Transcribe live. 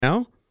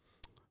Now,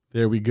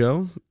 there we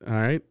go. All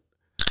right.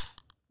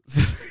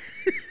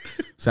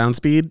 Sound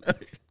speed.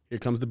 Here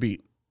comes the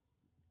beat.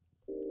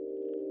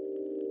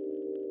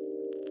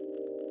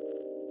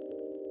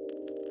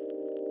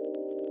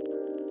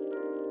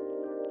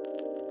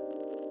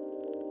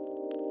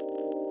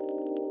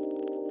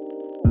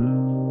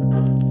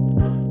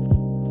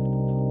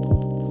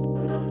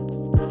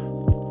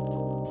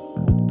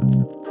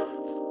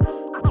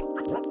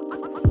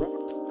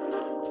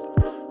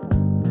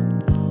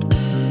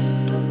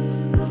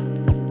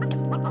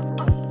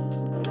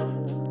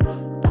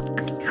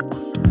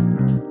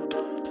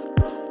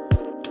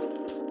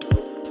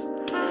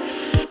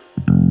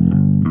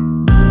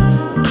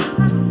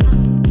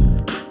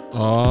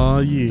 Oh,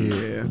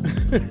 yeah.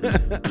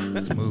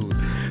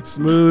 Smooth.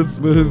 Smooth,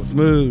 smooth,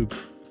 smooth.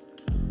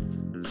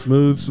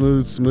 Smooth,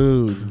 smooth,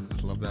 smooth.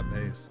 I love that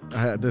bass.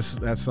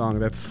 That song,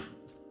 that's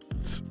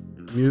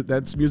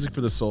music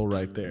for the soul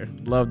right there.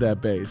 Love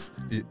that bass.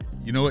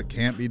 You know what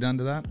can't be done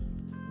to that?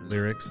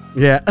 Lyrics.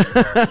 Yeah.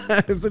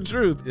 It's the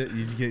truth.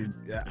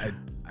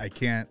 I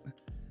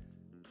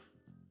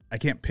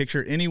can't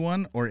picture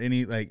anyone or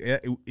any, like,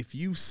 if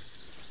you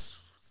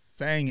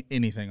sang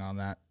anything on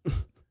that,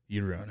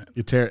 you'd ruin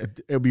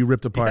it. It'll be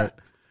ripped apart.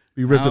 Yeah.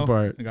 Be ripped Now,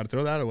 apart. I got to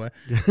throw that away.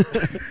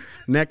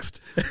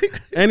 Next.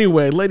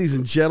 Anyway, ladies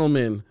and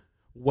gentlemen,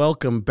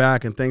 welcome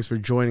back and thanks for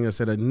joining us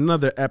at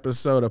another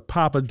episode of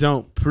Papa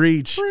Don't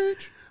Preach.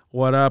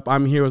 What up?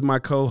 I'm here with my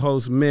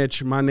co-host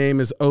Mitch. My name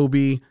is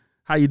Obi.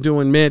 How you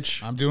doing,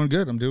 Mitch? I'm doing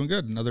good.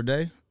 Another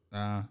day.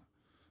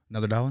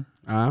 Another dollar.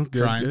 Good,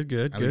 Trying.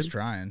 good. At least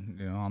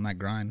trying, on that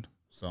grind.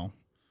 So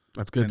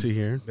That's good to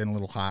hear. been a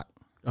little hot.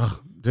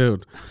 Oh,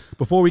 dude.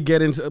 Before we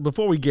get into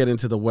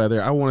the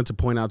weather, I wanted to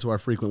point out to our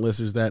frequent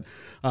listeners that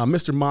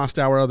Mr.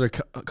 Mostow, our other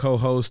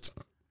co-host,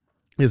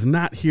 is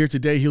not here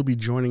today. He'll be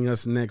joining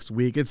us next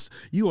week.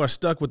 You are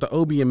stuck with the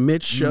Obi and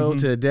Mitch show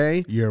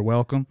today. You're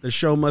welcome. The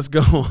show must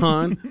go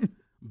on.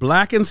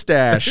 Black and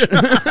Stash.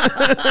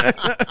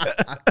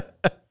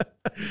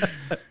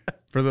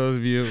 For those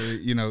of you,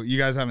 you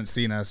guys haven't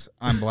seen us.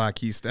 I'm Black,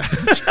 he's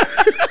Stash.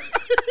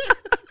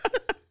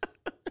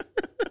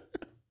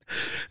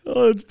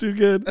 Oh, it's too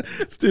good.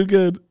 It's too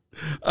good.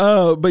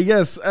 But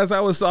yes, as I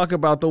was talking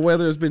about, the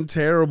weather has been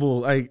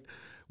terrible.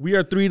 We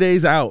are 3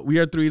 days out.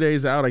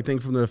 I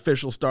think, from the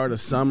official start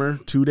of summer,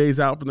 2 days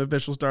out from the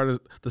official start of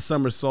the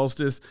summer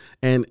solstice.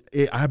 And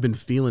I've been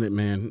feeling it,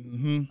 man.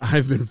 Mm-hmm.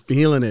 I've been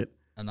feeling it.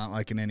 I'm not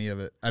liking any of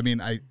it. I mean,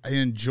 I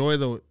enjoy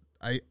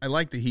I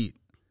like the heat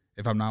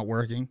if I'm not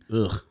working.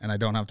 Ugh. And I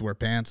don't have to wear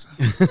pants.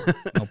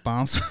 No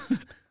pants.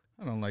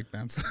 I don't like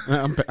pants.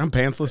 I'm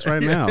pantsless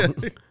right now.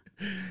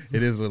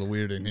 It is a little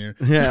weird in here.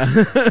 Yeah.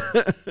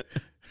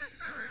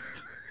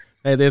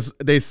 Hey,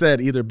 they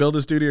said either build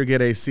a studio or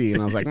get AC,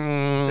 and I was like,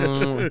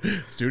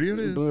 Studio it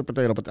is.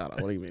 Potato. What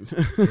do you mean?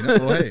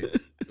 Well, hey,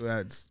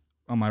 that's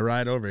on my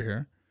ride over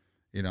here.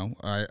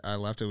 I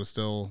left. It was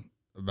still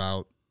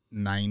about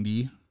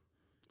 90.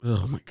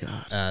 Oh my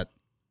god! At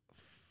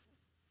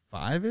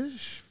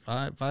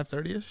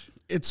 5:30ish.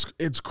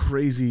 It's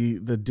crazy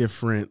the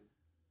different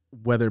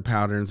weather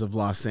patterns of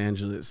Los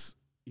Angeles.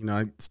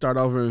 I start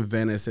over in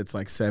Venice, it's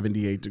like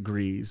 78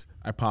 degrees.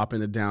 I pop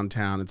into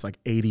downtown, it's like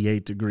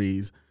 88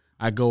 degrees.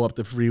 I go up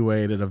the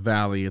freeway to the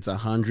valley, it's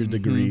 100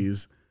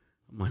 degrees.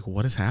 I'm like,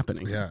 what is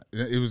happening? Yeah,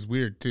 it was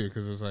weird too,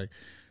 because it was like,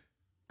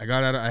 I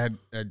got out, I had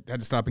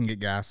to stop and get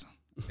gas,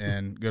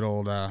 and good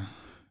old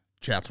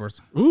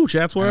Chatsworth. Ooh,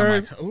 Chatsworth. And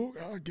I'm like, oh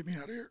God, get me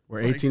out of here.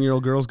 Where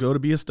 18-year-old girls go to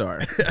be a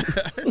star.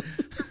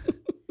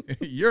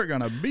 You're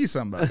gonna be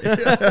somebody. Is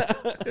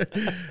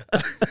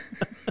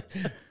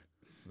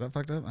that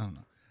fucked up? I don't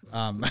know.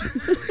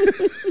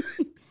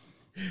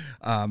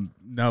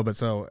 No, but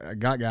so I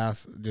got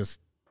gas,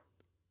 just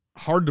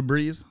hard to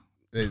breathe.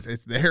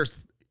 It's the hair's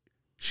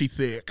she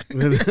thick.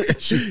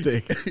 She's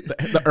thick.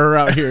 The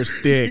out here is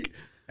thick.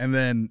 And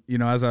then,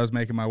 as I was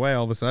making my way,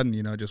 all of a sudden,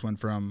 it just went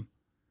from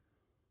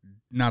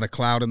not a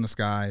cloud in the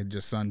sky,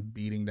 just sun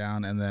beating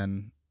down, and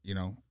then,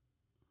 a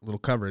little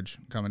coverage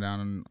coming down,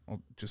 and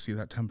I'll just see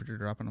that temperature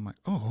drop, and I'm like,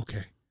 oh,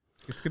 okay.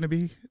 It's gonna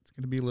be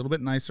a little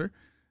bit nicer.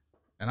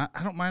 And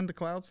I don't mind the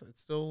clouds.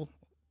 It's still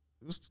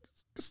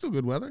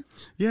good weather.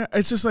 Yeah,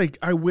 it's just like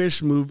I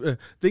wish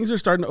things are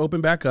starting to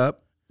open back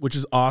up, which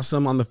is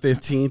awesome. On the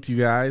 15th, you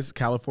guys,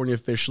 California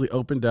officially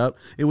opened up.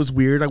 It was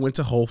weird. I went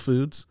to Whole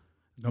Foods.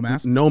 No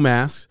mask? No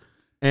mask.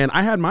 And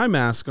I had my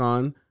mask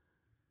on,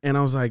 and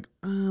I was like,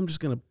 I'm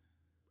just going to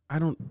 – I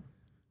don't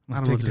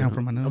take it down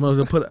from my nose.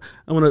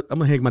 I'm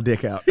gonna hang my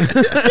dick out.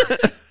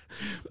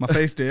 My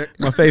face dick.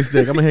 My face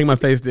dick. I'm going to hang my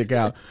face dick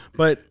out.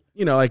 But,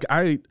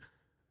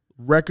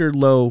 record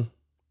low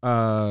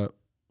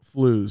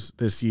flus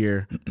this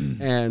year.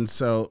 And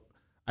so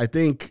I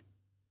think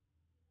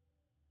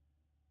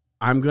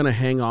I'm going to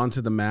hang on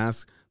to the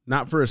mask,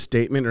 not for a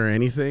statement or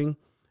anything.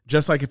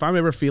 Just like if I'm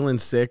ever feeling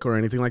sick or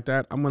anything like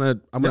that, I'm going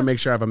to make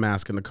sure I have a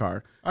mask in the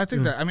car. I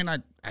think that,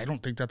 I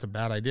don't think that's a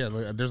bad idea.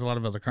 There's a lot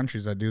of other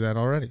countries that do that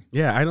already.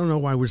 Yeah. I don't know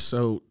why we're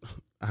so,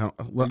 I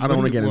don't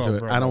want to get into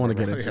it. I don't want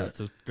to get into it.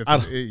 So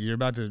you're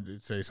about to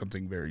say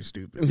something very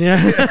stupid. Yeah.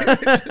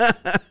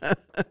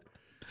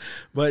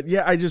 But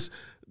yeah, I just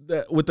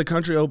with the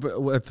country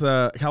open, with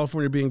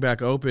California being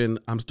back open,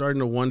 I'm starting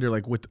to wonder,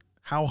 like, with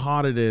how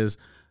hot it is.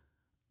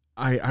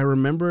 I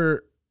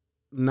remember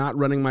not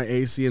running my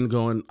AC and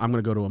going, I'm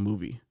going to go to a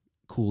movie,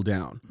 cool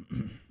down.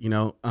 You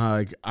know,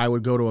 like I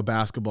would go to a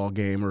basketball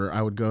game or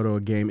I would go to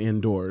a game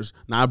indoors.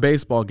 Not a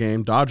baseball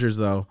game, Dodgers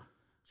though.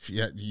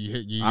 Yeah,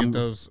 you get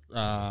those,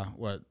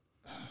 what?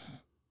 I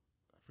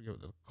forget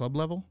what the club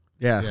level?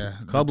 Yeah,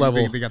 club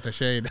level. They got the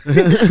shade.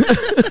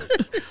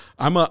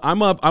 I'm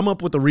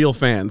up with the real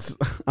fans.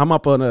 I'm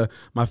up on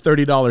my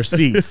 $30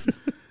 seats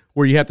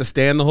where you have to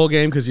stand the whole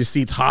game because your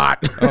seat's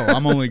hot. Oh,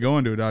 I'm only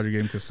going to a Dodger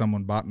game because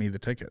someone bought me the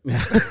ticket.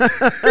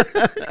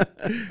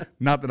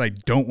 Not that I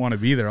don't want to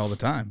be there all the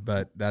time,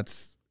 but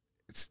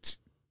it's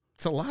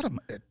a lot of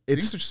money.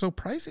 Things are so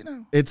pricey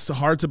now. It's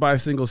hard to buy a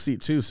single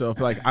seat too. So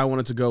if like I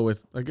wanted to go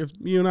with, like, if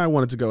you and I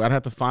wanted to go, I'd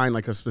have to find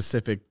like a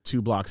specific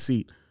 2-block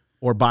seat.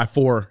 Or buy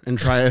 4 and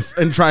try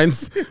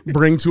and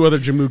bring 2 other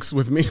Jamooks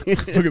with me.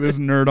 Look at this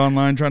nerd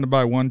online trying to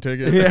buy 1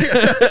 ticket.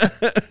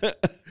 Yeah.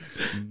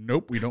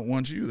 Nope, we don't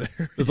want you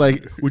there. It's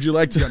like, would you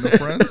like to? Got no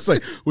friends? It's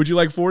like, would you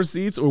like 4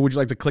 seats, or would you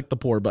like to click the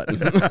poor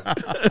button?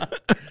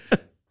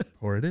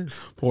 Or it is.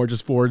 Poor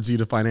just forwards you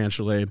to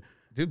financial aid.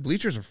 Dude,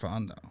 bleachers are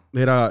fun though.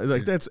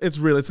 It's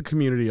real. It's a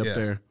community up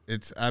there.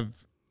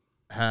 I've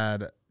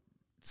had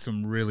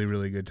some really,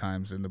 really good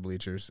times in the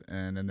bleachers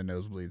and in the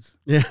nosebleeds.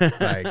 Yeah.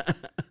 Like,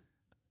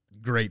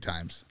 great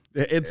times.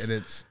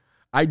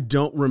 I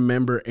don't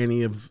remember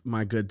any of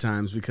my good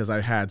times because I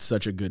had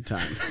such a good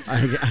time.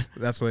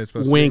 That's the way it's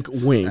supposed wink, to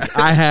be. Wink.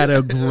 I had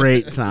a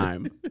great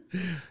time.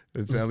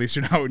 At least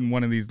you're not in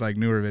one of these like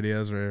newer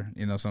videos where,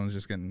 you know, someone's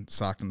just getting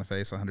socked in the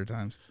face 100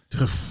 times.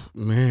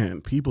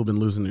 Man, people have been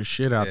losing their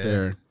shit out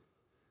there.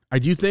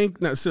 Do you think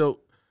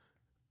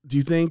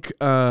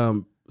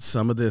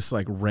some of this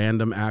like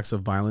random acts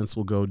of violence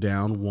will go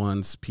down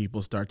once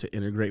people start to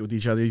integrate with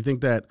each other? Do you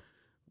think that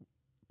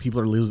people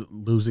are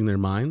losing their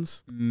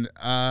minds?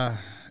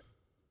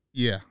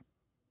 Yeah,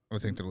 I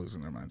think they're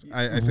losing their minds.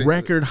 I think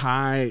record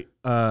high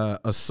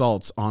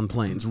assaults on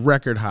planes.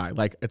 Record high,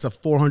 like it's a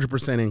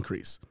 400%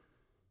 increase.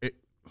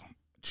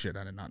 Shit,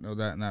 I did not know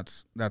that, and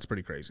that's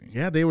pretty crazy.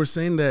 Yeah, they were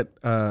saying that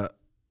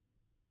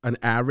an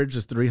average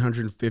is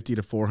 350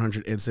 to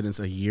 400 incidents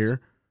a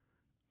year.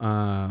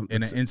 And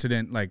an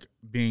incident like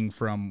being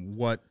from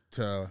what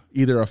to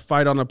either a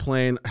fight on a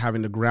plane,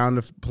 having to ground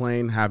a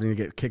plane, having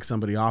to kick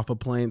somebody off a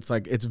plane. It's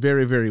like it's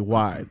very, very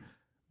wide.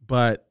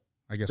 But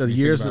I guess the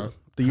year's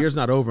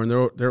not over, and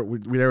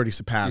we already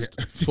surpassed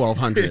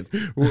 1,200.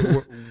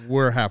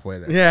 We're halfway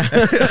there. Yeah,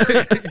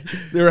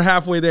 they were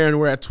halfway there, and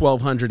we're at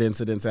 1,200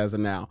 incidents as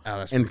of now,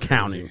 and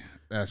counting. Crazy.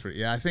 That's pretty.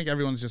 Yeah, I think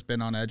everyone's just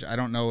been on edge. I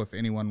don't know if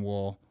anyone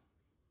will.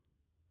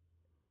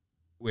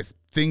 With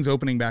things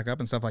opening back up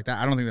and stuff like that,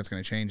 I don't think that's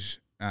going to change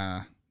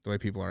the way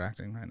people are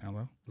acting right now,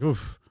 though.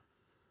 Oof.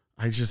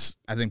 I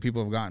think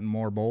people have gotten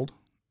more bold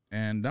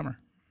and dumber.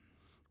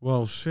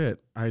 Well,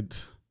 shit. I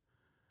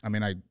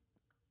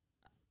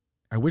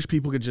wish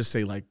people could just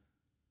say, like,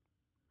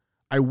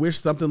 I wish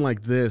something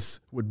like this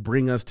would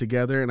bring us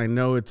together. And I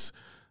know it's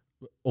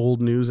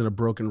old news and a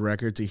broken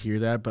record to hear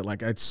that, but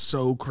like, it's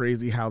so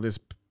crazy how this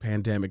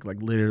pandemic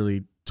like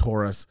literally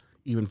tore us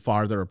even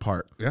farther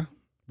apart. Yeah.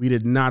 We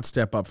did not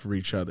step up for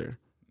each other.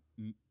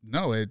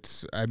 No,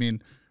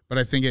 but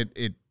I think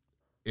it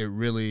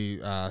really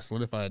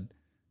solidified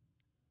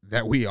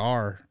that we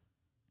are.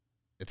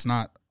 It's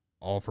not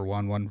all for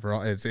one for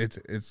all.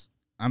 It's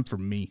I'm for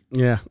me.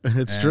 Yeah,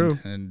 it's true.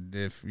 And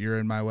if you're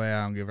in my way,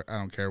 I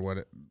don't care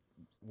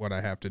what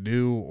I have to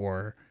do,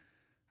 or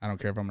I don't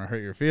care if I'm gonna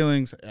hurt your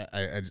feelings.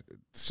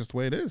 It's just the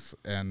way it is,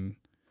 and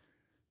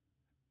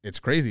it's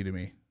crazy to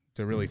me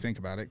to really think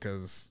about it,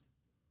 because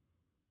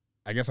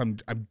I guess I'm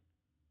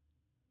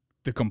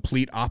the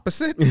complete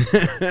opposite.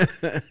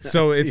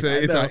 So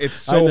it's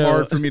so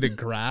hard for me to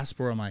grasp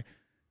where I'm like,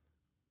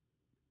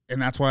 and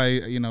that's why,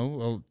 you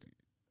know,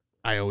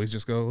 I always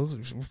just go,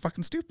 we're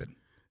fucking stupid.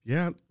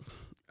 Yeah.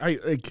 I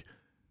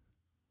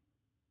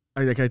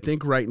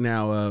think right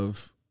now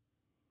of,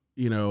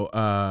 you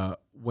know,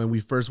 when we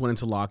first went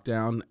into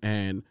lockdown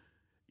and,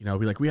 you know,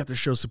 we have to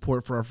show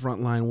support for our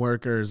frontline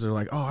workers. They're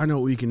like, oh, I know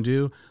what we can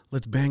do.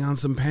 Let's bang on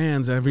some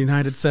pans every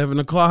night at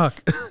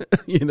 7:00.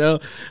 You know,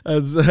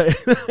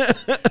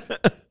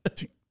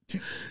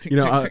 you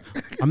know,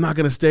 I'm not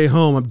going to stay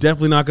home. I'm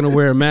definitely not going to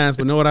wear a mask,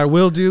 but know what I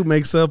will do?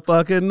 Make some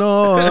fucking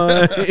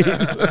noise.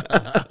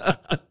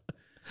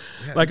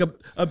 Like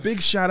a big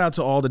shout out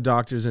to all the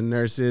doctors and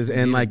nurses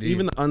and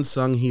even the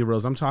unsung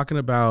heroes. I'm talking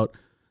about,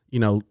 you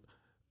know,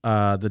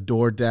 the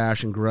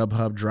DoorDash and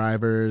Grubhub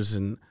drivers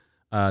and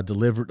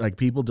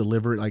people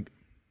deliver, like,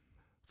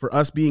 for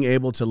us being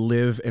able to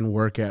live and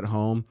work at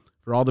home,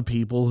 for all the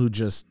people who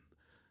just,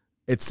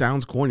 it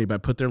sounds corny,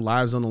 but put their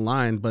lives on the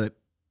line. But,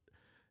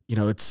 you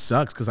know, it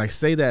sucks because I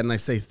say that and I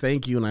say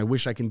thank you and I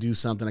wish I can do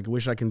something. I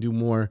wish I can do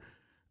more.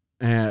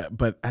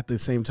 But at the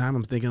same time,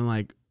 I'm thinking,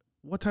 like,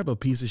 what type of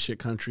piece of shit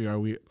country are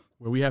we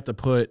where we have to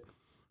put,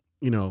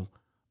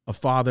 a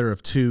father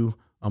of 2,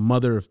 a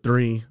mother of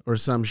 3, or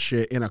some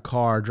shit in a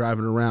car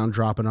driving around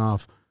dropping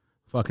off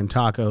fucking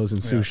tacos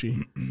and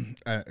sushi.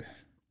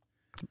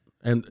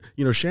 And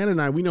Shannon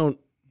and I, we don't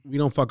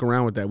fuck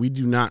around with that. We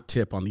do not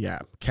tip on the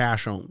app,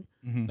 cash only.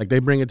 Mm-hmm. Like they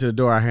bring it to the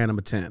door, I hand them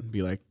a 10,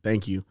 be like,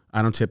 thank you.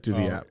 I don't tip through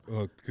the app.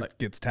 Well, it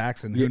gets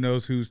taxed, and who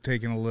knows who's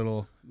taking a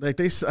little.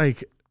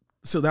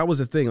 So that was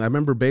the thing. I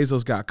remember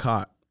Bezos got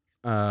caught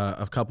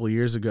a couple of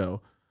years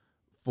ago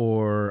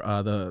for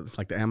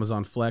the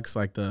Amazon Flex,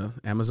 like the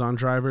Amazon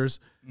drivers.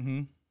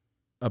 Mm-hmm.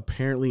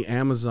 Apparently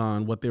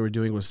Amazon, what they were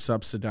doing was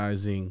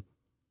subsidizing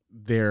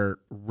their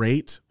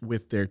rate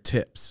with their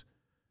tips.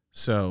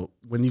 So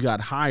when you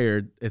got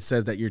hired, it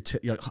says that you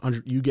get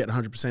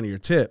 100% of your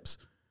tips,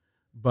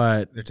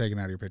 but they're taking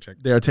it out of your paycheck.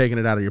 They're taking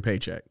it out of your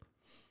paycheck.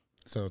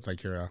 So it's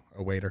like you're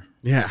a waiter.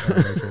 Yeah.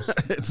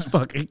 It's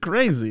fucking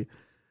crazy.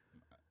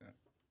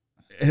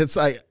 It's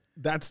like,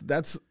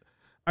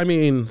 I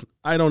mean,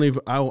 I don't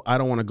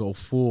want to go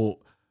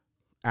full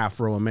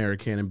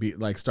Afro-American and be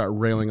like, start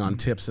railing on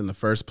tips in the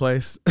first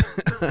place.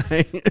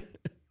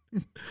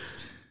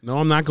 No,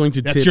 I'm not going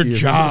to tip you.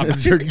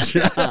 That's your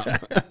job.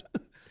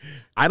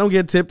 I don't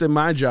get tipped in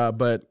my job,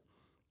 but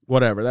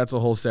whatever. That's a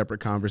whole separate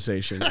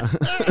conversation.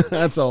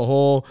 That's a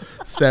whole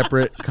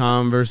separate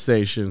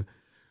conversation.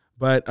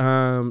 But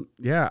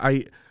yeah,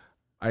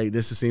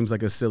 this seems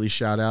like a silly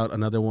shout out,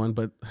 another one,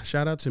 but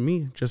shout out to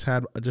me. Just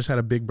had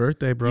a big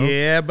birthday, bro.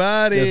 Yeah,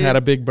 buddy. Just had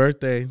a big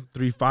birthday.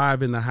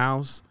 3-5 in the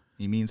house.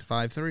 He means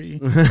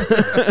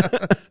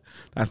 5'3".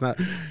 That's not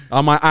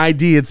on my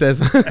ID. It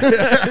says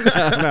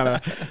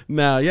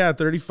no. Yeah,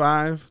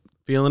 35,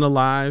 feeling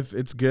alive.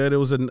 It's good. It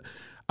was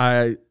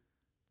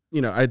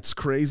it's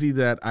crazy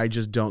that I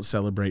just don't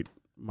celebrate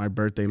my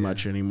birthday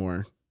much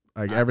anymore.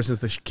 Like ever since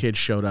the kids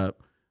showed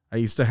up, I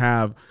used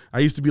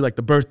to be like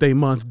the birthday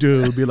month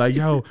dude. Be like,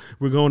 yo,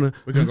 we're gonna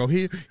go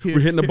here. We're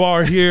hitting the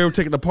bar here. We're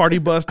taking the party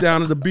bus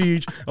down to the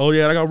beach. Oh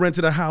yeah, I got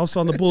rented a house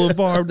on the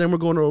boulevard. Then we're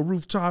going to a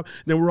rooftop.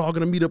 Then we're all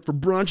gonna meet up for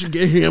brunch and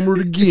get hammered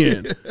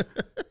again.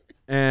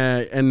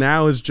 And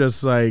now it's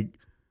just like,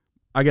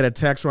 I get a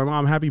text from my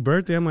mom, happy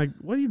birthday. I'm like,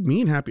 what do you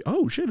mean happy?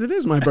 Oh shit, it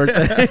is my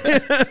birthday.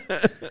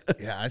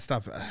 Yeah, I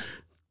stopped.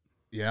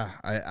 Yeah,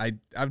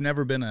 I've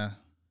never been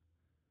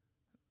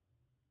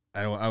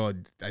I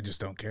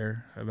just don't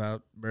care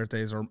about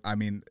birthdays, or I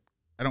mean,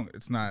 I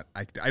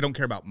don't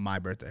care about my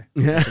birthday.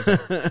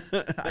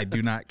 I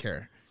do not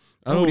care.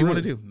 What do you want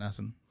to do?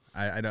 Nothing.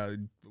 I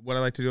don't. What I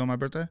like to do on my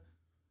birthday?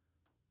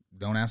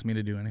 Don't ask me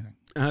to do anything.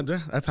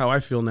 That's how I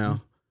feel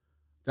now.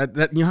 That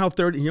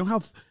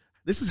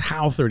this is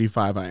how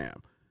 35 I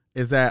am.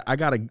 Is that I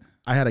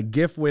had a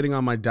gift waiting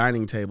on my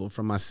dining table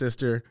from my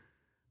sister.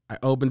 I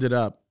opened it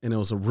up and it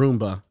was a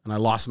Roomba, and I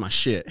lost my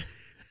shit.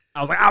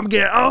 I was like,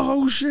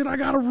 oh shit, I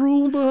got a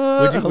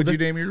Roomba. Would you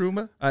name your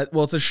Roomba?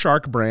 Well, it's a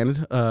Shark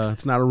brand.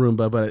 It's not a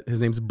Roomba, but his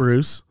name's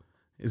Bruce.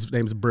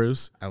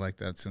 I like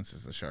that since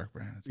it's a Shark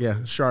brand.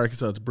 Yeah, Shark,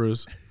 so it's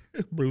Bruce.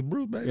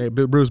 Bruce, baby. Yeah,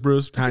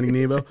 Bruce, Tiny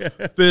Nemo.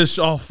 Fish,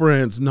 all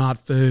friends, not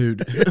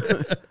food.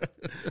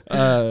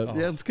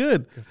 Yeah, it's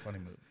good. Good, funny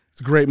movie. It's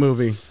a great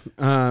movie.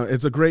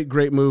 It's a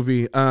great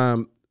movie.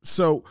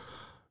 So,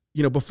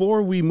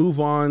 before we move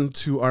on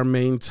to our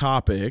main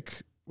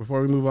topic,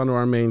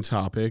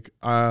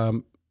 I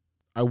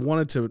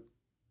wanted to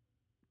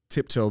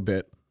tiptoe a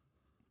bit.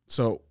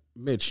 So,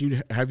 Mitch,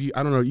 you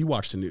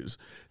watched the news.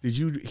 Did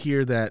you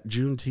hear that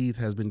Juneteenth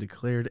has been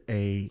declared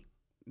a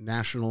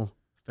national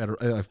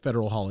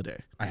federal holiday?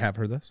 I have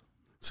heard this.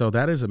 So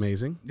that is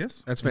amazing.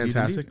 Yes. That's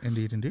fantastic.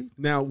 Indeed.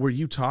 Now, were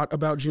you taught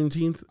about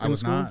Juneteenth? I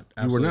was not.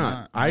 You were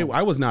not. I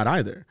was not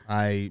either.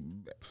 I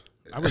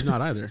was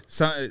not either.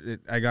 So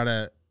I got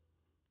a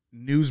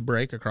news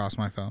break across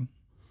my phone.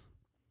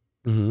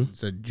 Mm-hmm. It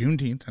said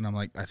Juneteenth, and I'm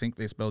like, I think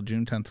they spelled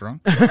June 10th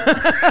wrong.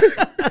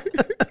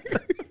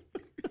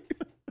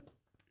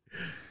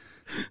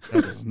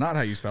 That is not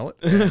how you spell it.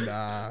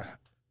 And,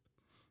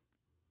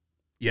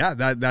 yeah,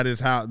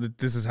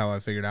 this is how I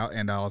figured out,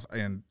 and I was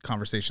in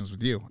conversations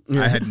with you.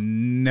 I had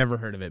never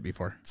heard of it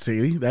before.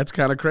 See, that's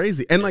kind of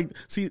crazy. And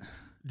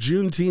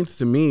Juneteenth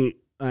to me,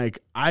 like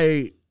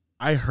I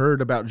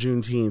heard about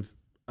Juneteenth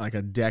like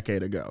a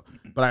decade ago,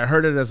 but I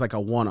heard it as like a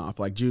one-off.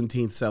 Like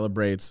Juneteenth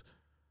celebrates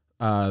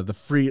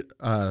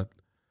the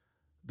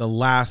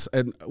last,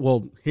 and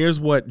well, here's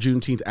what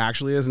Juneteenth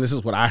actually is, and this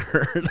is what I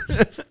heard.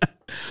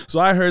 So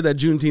I heard that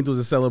Juneteenth was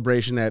a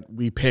celebration that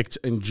we picked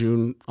on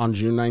June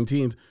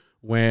 19th.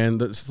 When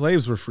the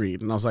slaves were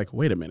freed. And I was like,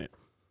 wait a minute.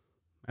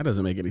 That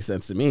doesn't make any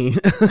sense to me.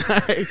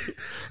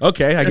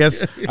 Okay, I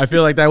guess I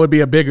feel like that would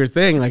be a bigger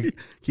thing. Like,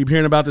 keep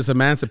hearing about this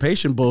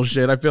emancipation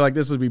bullshit. I feel like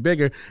this would be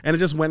bigger. And it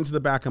just went into the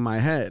back of my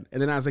head.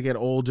 And then as I get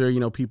older,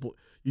 you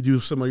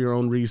do some of your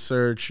own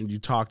research and you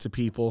talk to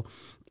people.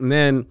 And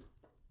then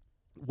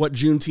what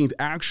Juneteenth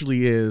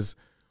actually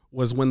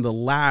was when the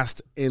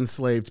last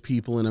enslaved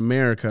people in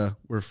America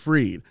were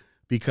freed.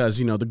 Because,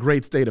 the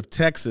great state of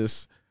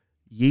Texas,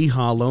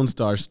 yeehaw, Lone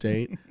Star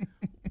State.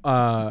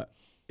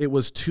 It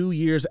was 2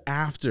 years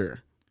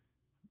after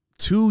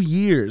 2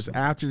 years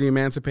after the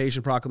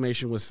Emancipation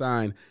Proclamation was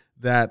signed,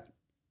 that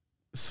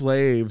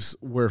slaves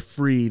were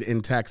freed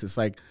in Texas.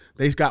 Like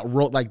they got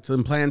rolled, like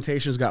the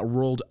plantations got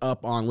rolled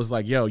up on, was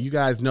like, yo, you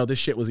guys know this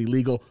shit was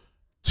illegal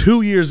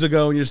 2 years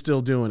ago and you're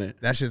still doing it.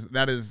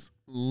 That is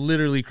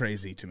literally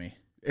crazy to me.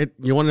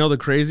 You want to know the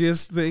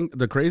craziest thing?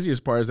 The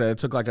craziest part is that it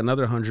took like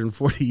another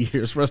 140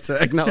 years for us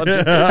to acknowledge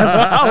it as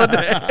a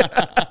holiday.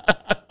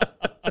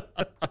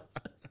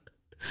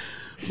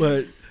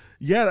 But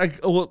yeah,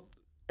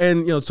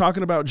 and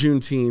talking about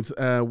Juneteenth,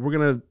 we're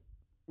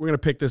gonna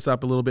pick this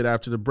up a little bit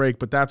after the break.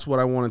 But that's what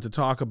I wanted to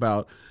talk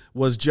about,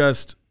 was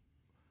just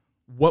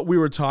what we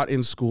were taught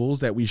in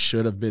schools that we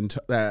should have been.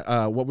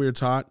 What we were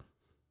taught,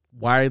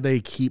 why they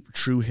keep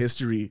true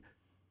history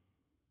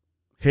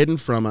hidden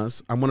from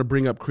us. I want to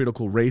bring up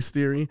critical race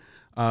theory,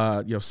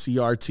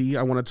 CRT.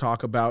 I want to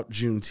talk about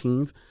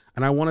Juneteenth,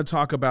 and I want to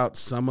talk about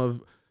some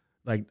of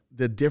like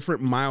the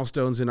different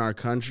milestones in our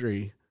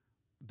country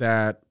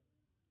that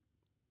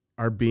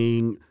are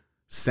being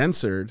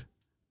censored,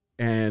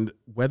 and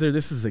whether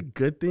this is a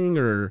good thing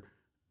or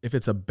if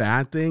it's a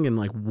bad thing, and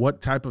like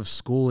what type of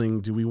schooling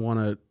do we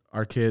want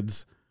our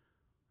kids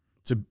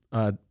to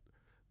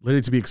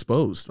literally to be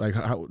exposed, like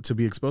how to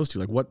be exposed to,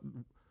 like what.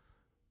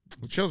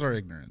 It shows our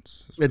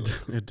ignorance.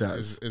 It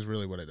does. Is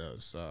really what it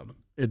does.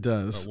 It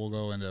does. But we'll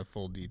go into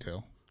full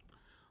detail.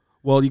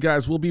 Well, you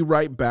guys, we'll be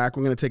right back.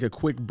 We're going to take a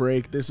quick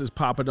break. This is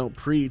Papa Don't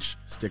Preach.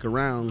 Stick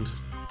around.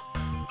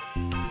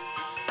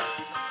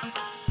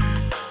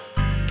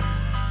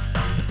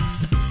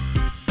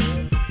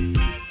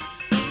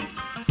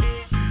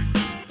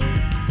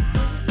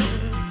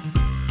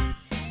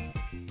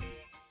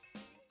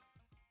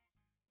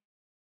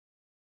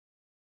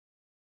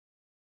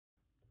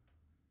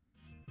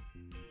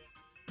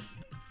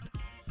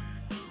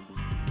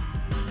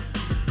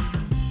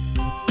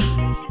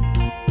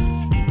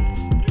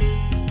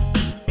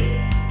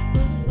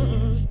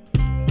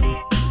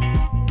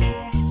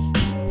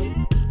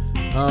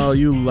 Oh,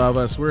 you love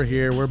us. We're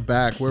here. We're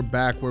back. We're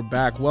back. We're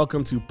back.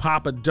 Welcome to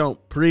Papa Don't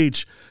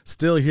Preach.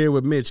 Still here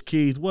with Mitch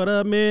Keith. What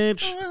up,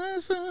 Mitch?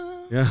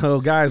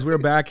 Yo, guys, we're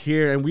back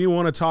here, and we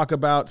want to talk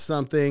about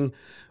something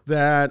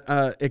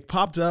that it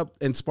popped up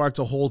and sparked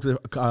a whole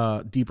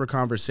deeper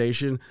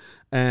conversation,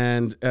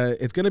 and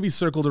it's going to be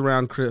circled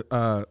around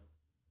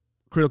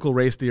critical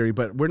race theory,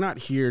 but we're not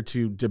here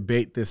to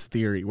debate this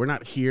theory. We're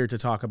not here to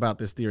talk about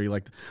this theory,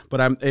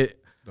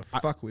 The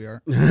fuck we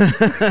are.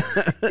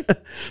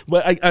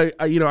 But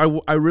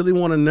I really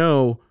want to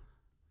know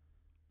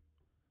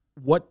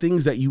what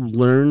things that you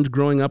learned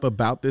growing up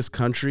about this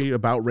country,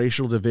 about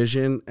racial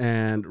division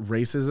and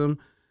racism,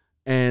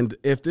 and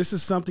if this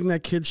is something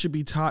that kids should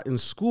be taught in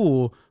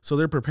school so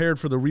they're prepared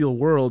for the real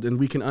world and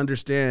we can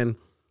understand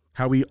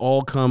how we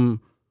all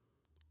come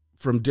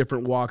from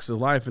different walks of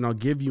life. And I'll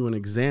give you an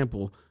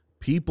example.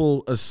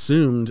 People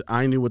assumed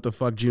I knew what the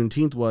fuck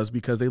Juneteenth was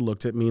because they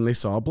looked at me and they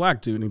saw a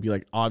black dude and be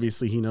like,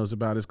 obviously he knows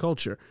about his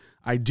culture.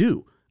 I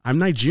do. I'm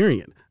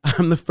Nigerian.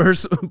 I'm the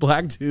first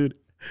black dude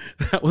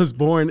that was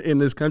born in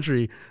this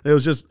country. It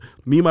was just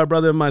me, my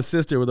brother, and my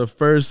sister were the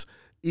first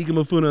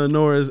Ikamafuna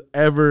Anoras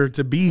ever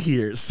to be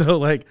here.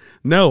 So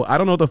no, I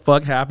don't know what the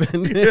fuck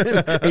happened in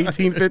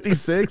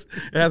 1856.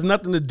 It has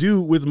nothing to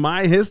do with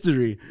my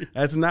history.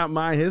 That's not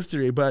my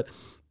history. But,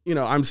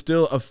 I'm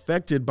still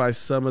affected by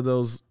some of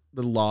the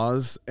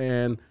laws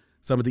and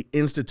some of the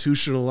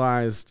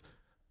institutionalized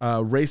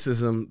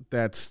racism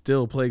that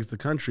still plagues the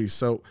country.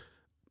 So,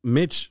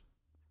 Mitch,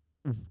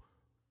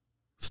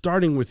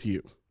 starting with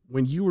you,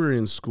 when you were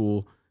in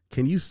school,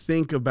 can you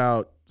think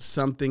about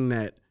something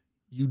that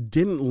you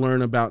didn't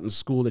learn about in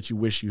school that you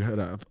wish you had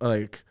of,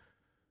 when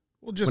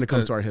it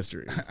comes to our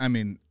history? I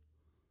mean,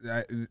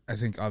 I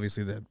think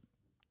obviously the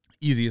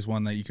easiest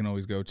one that you can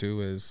always go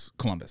to is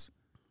Columbus.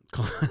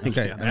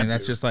 Okay, yeah, I mean,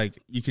 that's just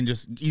you can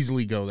just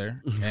easily go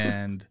there.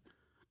 And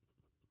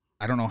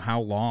I don't know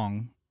how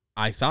long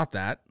I thought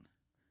that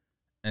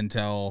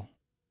until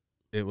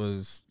it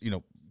was,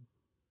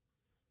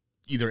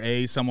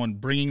 either someone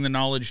bringing the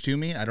knowledge to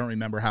me. I don't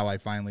remember how I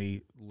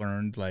finally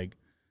learned,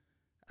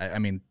 I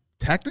mean,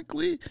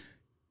 technically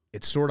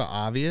it's sort of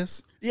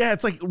obvious. Yeah,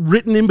 it's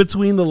written in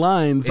between the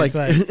lines.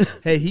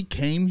 It's hey, he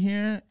came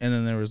here and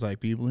then there was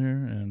people here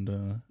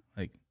and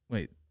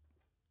wait,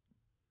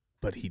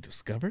 but he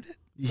discovered it?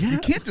 Yeah. You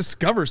can't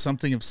discover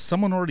something if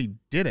someone already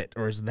did it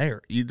or is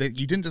there. You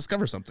didn't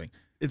discover something.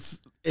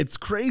 It's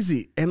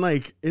crazy. And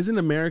isn't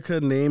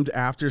America named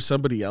after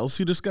somebody else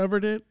who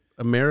discovered it?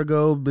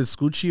 Amerigo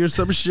Vespucci or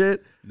some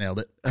shit? Nailed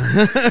it.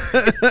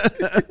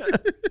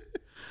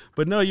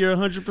 But no, you're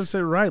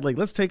 100% right.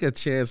 Let's take a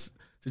chance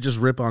to just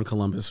rip on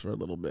Columbus for a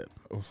little bit.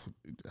 Oh,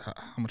 how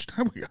much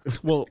time we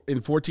got? Well,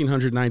 in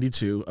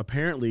 1492,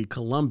 apparently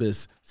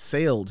Columbus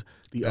sailed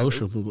the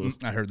ocean.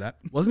 I heard that.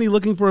 Wasn't he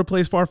looking for a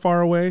place far,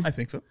 far away? I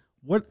think so.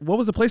 What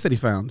was the place that he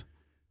found?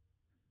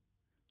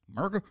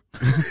 America.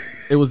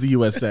 It was the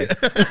USA.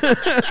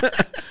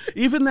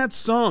 Even that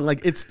song,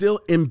 it's still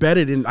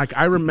embedded in.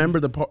 I remember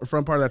the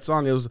front part of that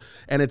song.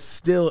 And it's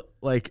still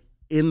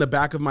in the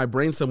back of my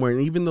brain somewhere.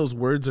 And even those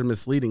words are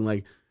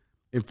misleading.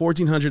 In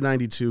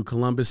 1492,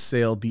 Columbus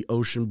sailed the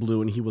ocean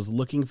blue, and he was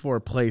looking for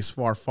a place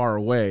far, far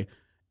away.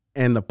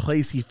 And the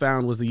place he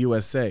found was the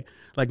USA.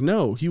 Like,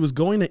 no, he was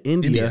going to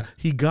India.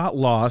 He got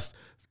lost,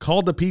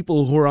 called the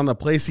people who were on the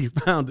place he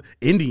found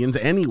Indians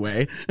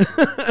anyway.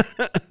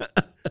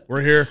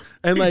 We're here.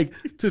 And like,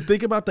 to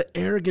think about the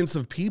arrogance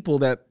of people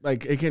that,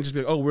 like, it can't just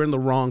be like, oh, we're in the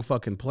wrong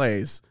fucking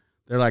place.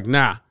 They're like,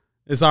 nah,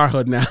 it's our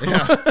hood now.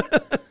 Yeah.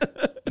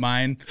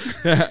 Mine.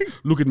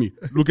 Look at me.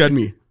 Look at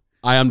me.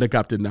 I am the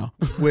captain now.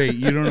 Wait,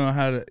 you don't know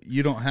how to,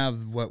 you don't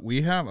have what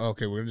we have?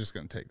 Okay, we're just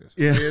going to take this.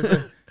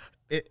 Yeah.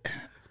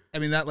 I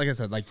mean, that, like I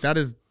said, like, that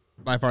is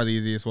by far the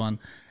easiest one.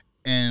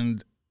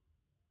 And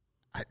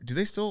do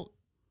they still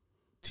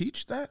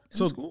teach that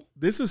in school?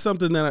 This is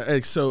something that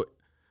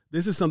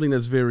this is something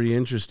that's very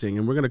interesting,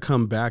 and we're going to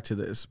come back to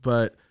this.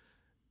 But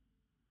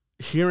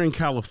here in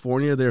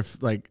California, they're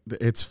like,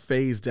 it's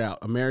phased out.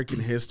 American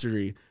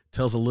history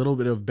tells a little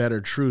bit of better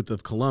truth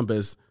of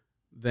Columbus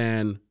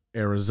than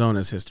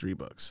Arizona's history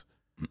books.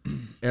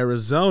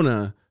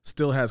 Arizona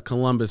still has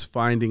Columbus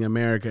finding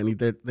America, and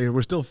they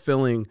were still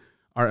filling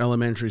our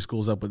elementary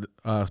schools up with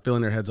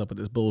filling their heads up with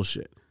this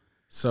bullshit.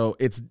 So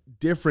it's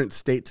different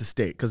state to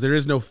state because there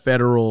is no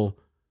federal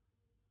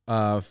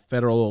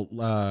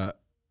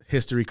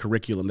history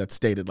curriculum that's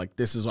stated like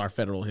this is our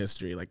federal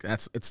history. Like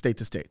it's state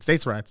to state,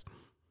 states' rights.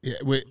 Yeah,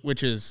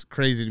 which is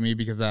crazy to me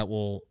because that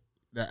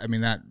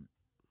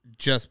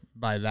just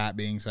by that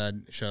being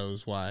said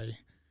shows why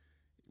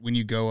when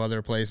you go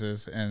other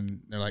places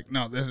and they're like,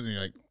 no, this is,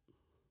 you're like,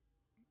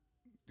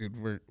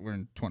 dude, we're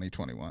in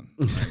 2021.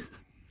 Right?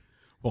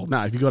 Well,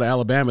 now if you go to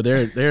Alabama, they're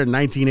in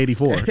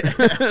 1984.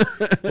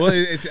 Well,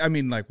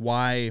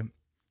 why?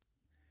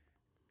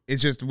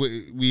 It's just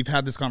we've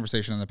had this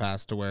conversation in the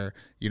past to where,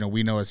 you know,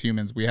 we know as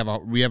humans we have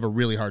a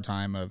really hard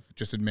time of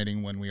just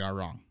admitting when we are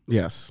wrong.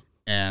 Yes,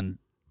 and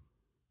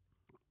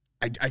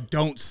I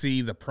don't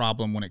see the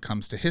problem when it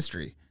comes to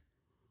history.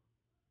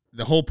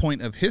 The whole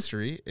point of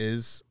history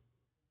is,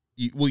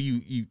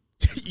 you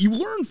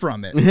learn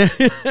from it.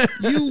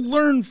 You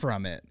learn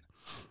from it.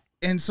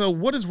 And so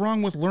what is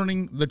wrong with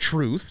learning the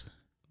truth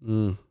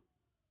and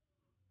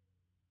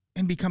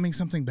becoming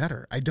something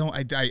better? It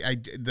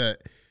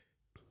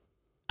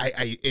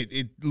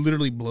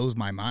literally blows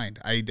my mind.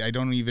 I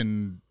don't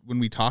even, when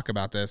we talk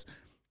about this,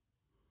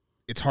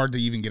 it's hard to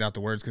even get out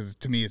the words because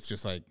to me it's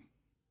just like,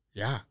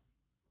 yeah,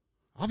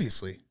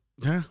 obviously.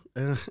 Yeah.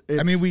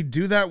 I mean, we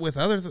do that with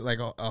other, like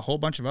a whole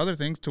bunch of other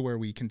things to where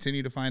we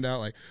continue to find out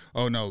like,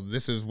 oh no,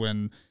 this is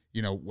when,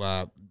 you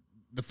know,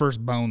 the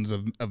first bones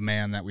of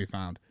man that we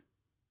found.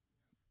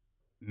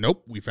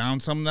 Nope, we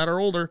found some that are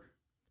older,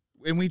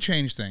 and we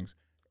changed things.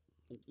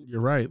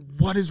 You're right.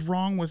 What is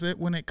wrong with it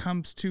when it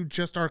comes to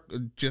just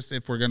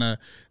if we're gonna,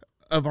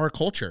 of our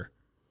culture,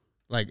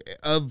 like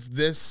of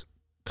this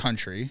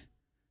country?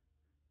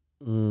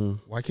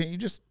 Why can't you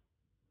just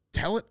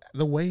tell it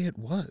the way it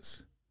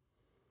was?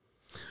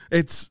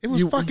 It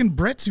was fucking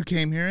Brits who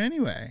came here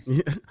anyway.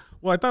 Yeah.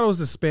 Well, I thought it was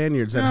the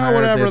Spaniards that hired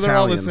whatever. the They're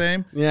all the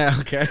Italian. same. Yeah.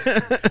 Okay.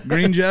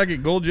 Green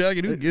jacket, gold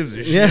jacket. Who gives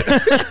a shit? Yeah.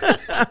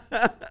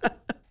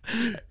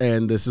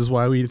 And this is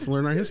why we need to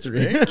learn our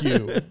history. Thank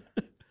you.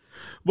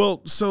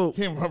 Well, so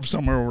Came from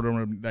somewhere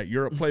over that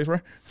Europe place,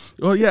 right?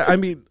 well, yeah. I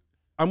mean,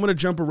 I'm going to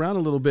jump around a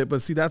little bit,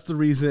 but see, that's the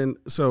reason.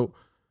 So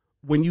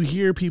when you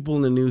hear people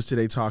in the news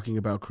today talking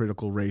about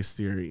critical race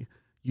theory,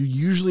 you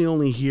usually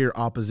only hear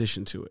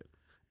opposition to it.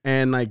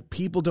 And like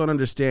people don't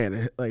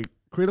understand, like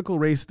critical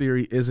race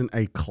theory isn't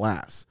a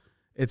class.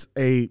 It's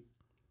a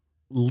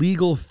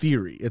legal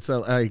theory. It's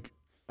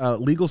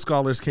legal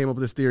scholars came up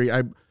with this theory.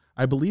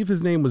 I believe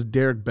his name was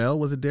Derek Bell.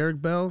 Was it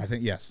Derek Bell? I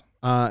think yes.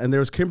 And there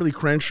was Kimberly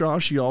Crenshaw.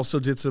 She also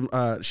did some.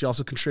 She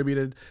also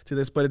contributed to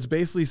this. But it's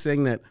basically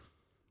saying that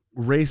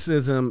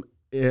racism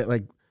is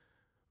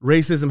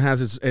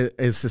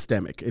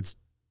systemic. It's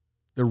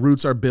the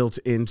roots are built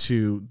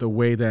into the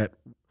way that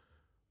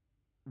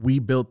we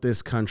built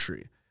this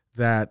country.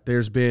 That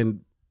there's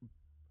been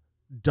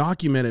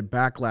documented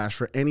backlash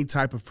for any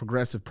type of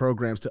progressive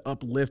programs to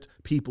uplift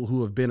people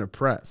who have been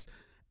oppressed,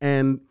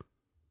 and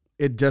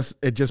it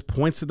just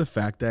points to the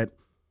fact that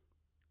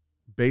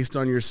based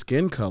on your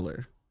skin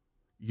color,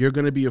 you're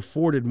going to be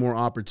afforded more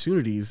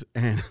opportunities.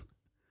 And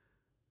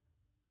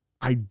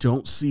I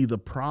don't see the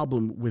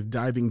problem with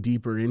diving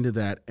deeper into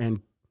that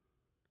and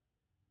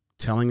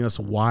telling us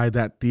why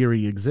that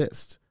theory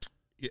exists.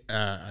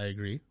 I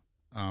agree.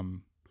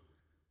 Like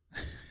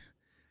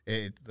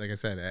I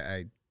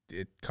said,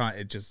 it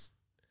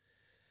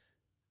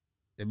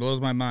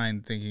blows my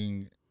mind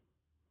thinking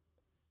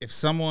if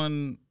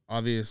someone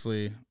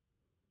obviously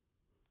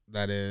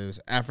that is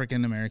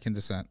African American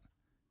descent,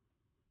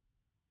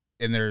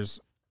 and there's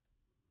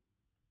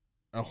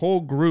a whole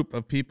group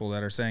of people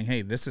that are saying,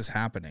 hey, this is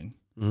happening.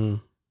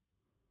 Mm-hmm.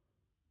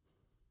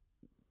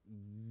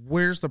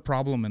 Where's the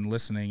problem in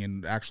listening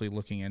and actually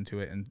looking into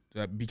it? And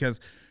because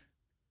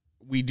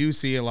we do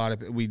see a lot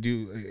of,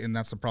 and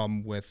that's the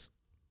problem with,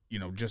 you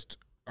know, just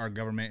our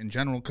government in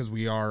general, because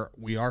we are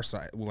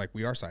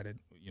sided.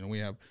 You know, we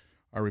have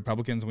our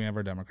Republicans and we have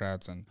our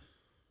Democrats, and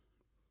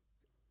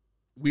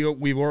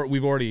we've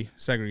already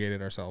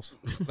segregated ourselves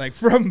like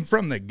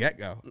from the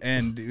get-go,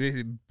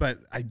 but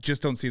I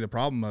just don't see the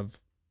problem of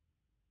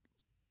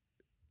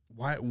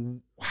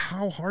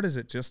how hard is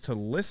it just to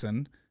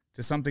listen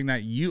to something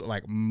that you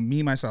like.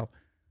 Me myself,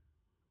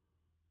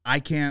 I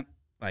didn't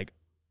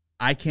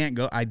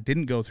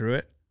go through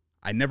it,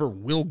 I never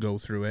will go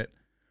through it,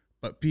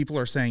 but people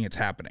are saying it's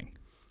happening.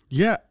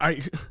 Yeah, I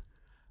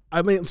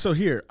mean, so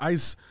here I'm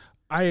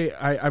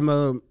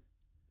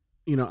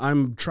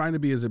trying to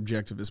be as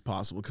objective as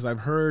possible, because I've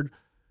heard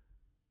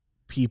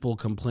people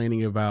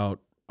complaining about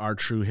our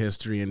true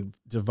history and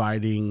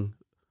dividing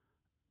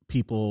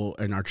people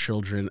and our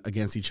children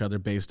against each other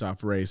based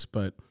off race.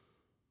 But,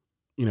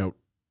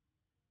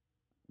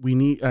 we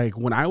need, like,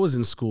 when I was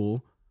in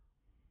school,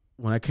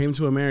 when I came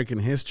to American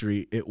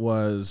history, it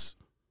was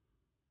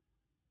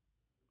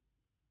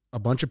a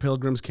bunch of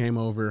pilgrims came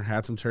over,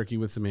 had some turkey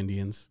with some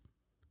Indians,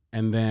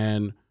 and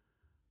then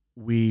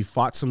we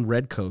fought some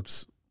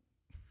redcoats.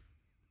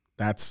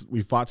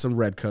 We fought some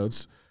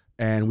redcoats,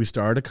 and we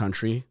started a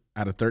country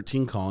out of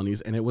 13 colonies,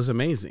 and it was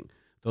amazing.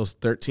 Those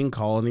 13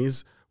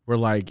 colonies were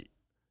like,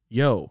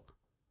 yo,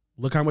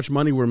 look how much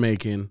money we're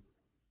making.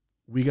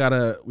 We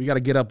gotta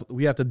get up.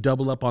 We have to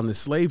double up on the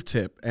slave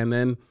tip. And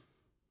then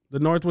the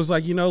North was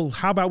like,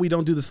 how about we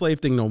don't do the slave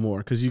thing no more,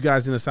 because you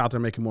guys in the South are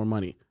making more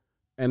money.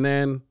 And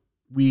then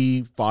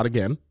we fought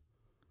again,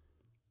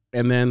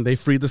 and then they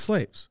freed the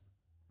slaves.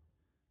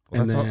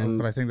 Well,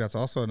 but I think that's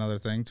also another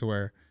thing to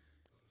where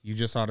you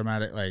just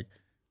automatic like,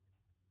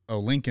 oh,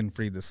 Lincoln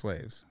freed the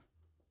slaves,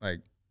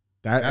 like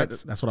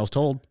that's what I was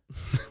told.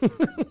 I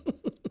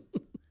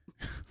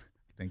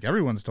think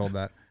everyone's told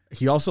that.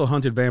 He also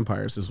hunted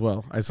vampires as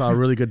well. I saw a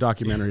really good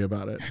documentary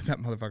about it. That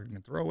motherfucker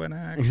can throw an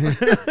axe.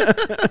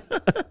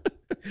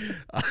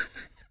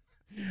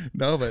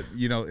 No, but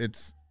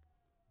it's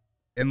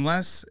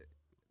unless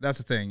that's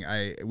the thing.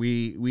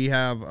 We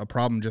have a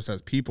problem just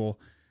as people.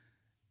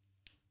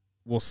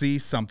 We'll see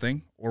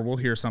something or we'll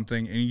hear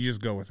something, and you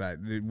just go with that.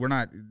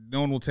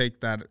 No one will take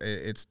that.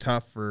 It's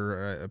tough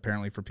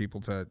apparently for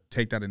people to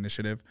take that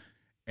initiative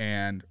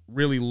and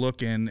really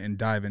look in and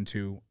dive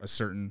into a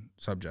certain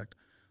subject.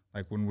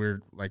 Like when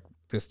we're like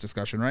this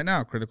discussion right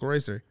now, critical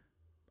race theory.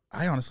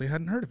 I honestly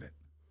hadn't heard of it.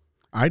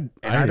 I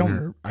don't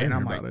heard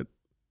about it.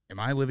 Am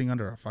I living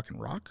under a fucking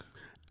rock?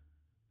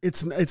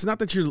 It's not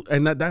that you're,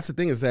 and that's the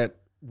thing, is that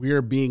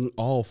we're being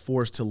all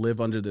forced to live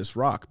under this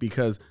rock,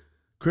 because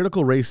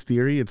critical race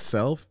theory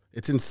itself,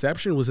 its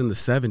inception was in the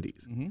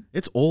 70s. Mm-hmm.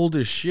 It's old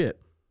as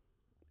shit.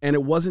 And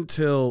it wasn't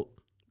till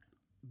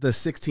the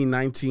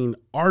 1619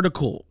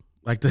 article,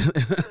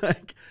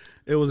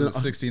 it was a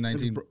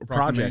 1619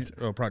 project.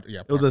 Oh, project.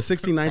 Yeah, it was a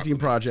 1619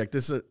 project.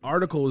 This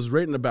article was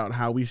written about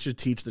how we should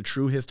teach the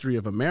true history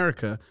of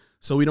America,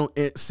 so we don't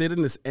sit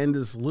in this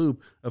endless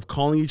loop of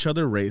calling each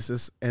other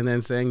racist and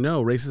then saying,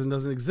 no, racism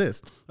doesn't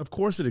exist. Of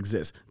course it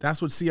exists.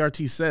 That's what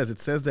CRT says. It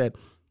says that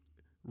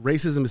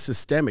racism is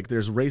systemic.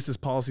 There's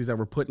racist policies that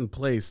were put in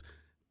place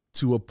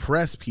to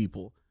oppress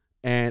people,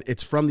 and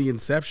it's from the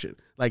inception.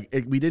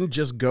 We didn't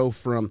just go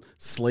from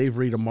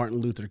slavery to Martin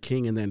Luther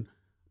King and then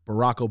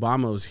Barack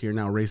Obama is here,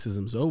 now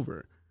racism's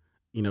over.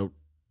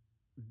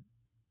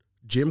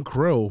 Jim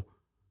Crow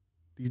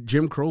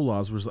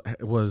laws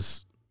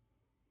was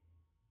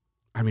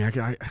I mean,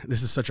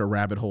 this is such a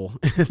rabbit hole.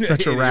 It's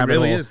such a rabbit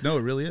hole. It really is. No,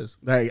 it really is.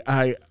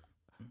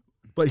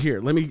 But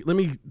here, let me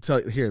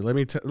tell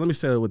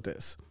you with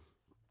this.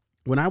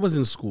 When I was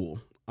in school,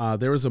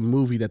 there was a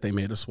movie that they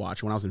made us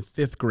watch when I was in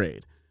 5th grade.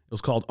 It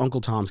was called Uncle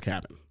Tom's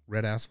Cabin.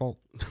 Red Asphalt.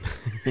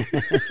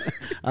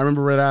 I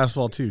remember Red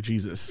Asphalt too.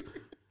 Jesus.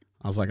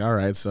 I was like, all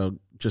right, so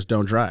just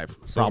don't drive.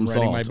 So Problem I'm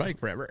riding solved. my bike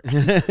forever.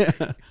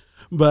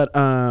 But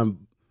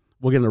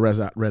we'll get into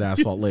Red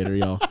Asphalt later,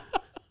 y'all.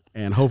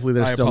 And hopefully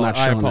they're still not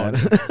showing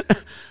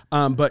that.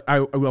 But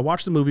I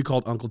watched a movie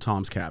called Uncle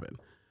Tom's Cabin.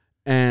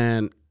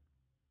 And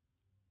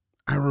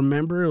I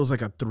remember it was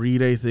like a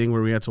 3-day thing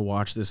where we had to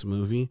watch this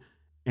movie.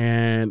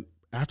 And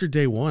after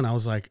day 1, I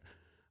was like,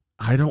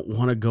 I don't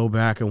want to go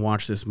back and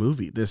watch this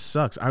movie. This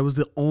sucks. I was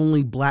the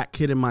only black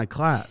kid in my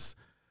class.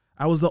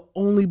 And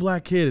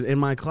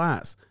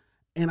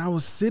I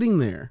was sitting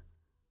there.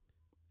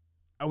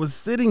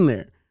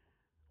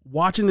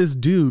 Watching this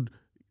dude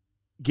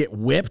get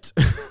whipped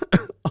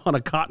on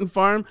a cotton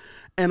farm.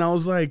 And I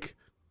was like,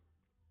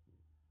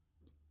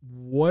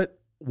 what?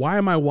 Why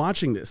am I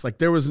watching this? Like,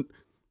 there was,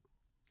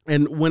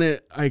 and when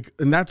it, like,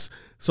 and that's,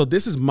 so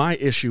this is my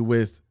issue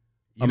with,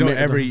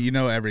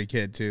 every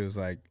kid too is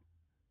like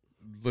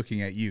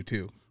looking at you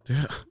too.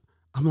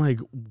 I'm like,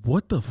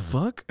 what the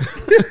fuck?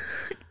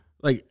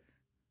 Like,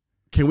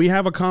 can we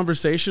have a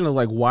conversation of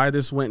like why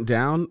this went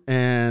down,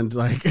 and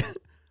like,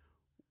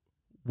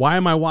 why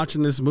am I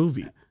watching this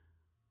movie?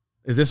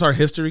 Is this our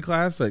history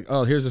class? Like,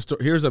 oh,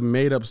 here's a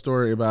made up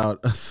story about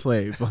a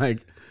slave. Like,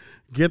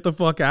 get the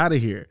fuck out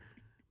of here.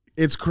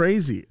 It's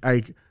crazy.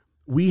 Like,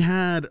 we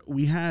had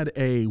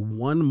a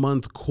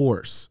 1-month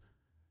course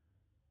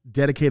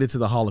dedicated to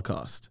the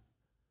Holocaust.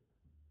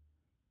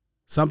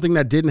 Something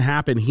that didn't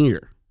happen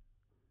here.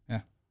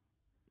 Yeah.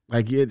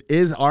 Like, it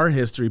is our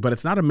history, but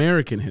it's not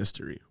American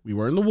history. We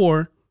were in the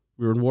war.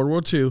 We were in World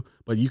War II,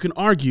 but you can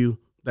argue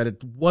that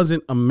it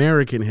wasn't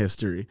American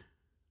history.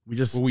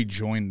 We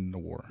joined the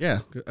war. Yeah,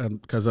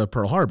 because of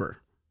Pearl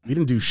Harbor. We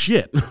didn't do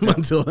shit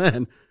until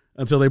then,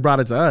 until they brought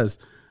it to us.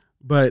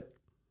 But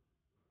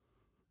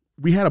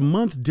we had a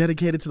month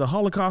dedicated to the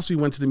Holocaust. We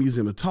went to the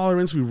Museum of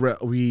Tolerance.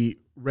 We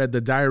read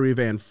the Diary of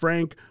Anne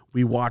Frank.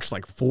 We watched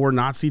like 4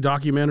 Nazi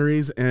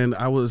documentaries, and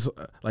I was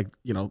like,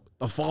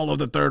 the fall of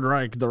the Third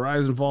Reich, the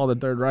rise and fall of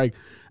the Third Reich.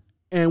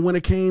 And when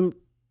it came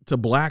to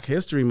Black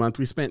History Month,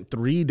 we spent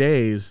 3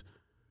 days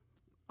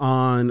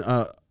on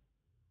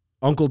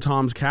Uncle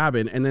Tom's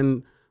Cabin, and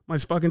then my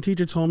fucking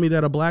teacher told me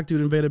that a black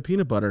dude invented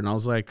peanut butter, and I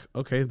was like,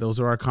 okay, those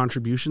are our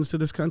contributions to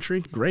this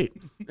country. Great.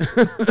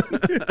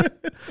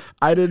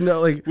 I didn't know,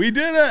 like, we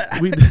did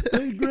it. We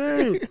did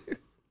great.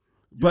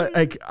 But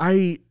like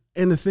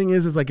and the thing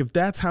is like, if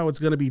that's how it's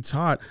going to be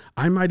taught,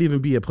 I might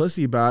even be a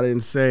pussy about it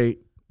and say,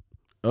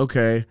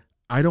 okay,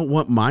 I don't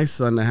want my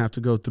son to have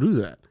to go through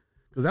that,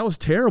 because that was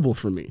terrible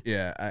for me.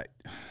 Yeah,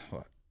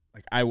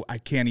 I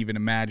can't even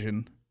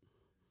imagine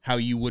how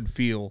you would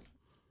feel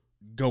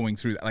going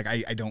through that. Like,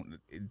 I don't,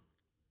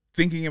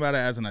 thinking about it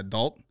as an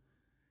adult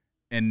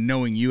and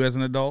knowing you as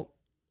an adult,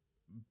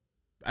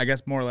 I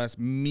guess more or less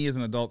me as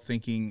an adult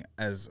thinking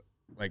as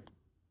like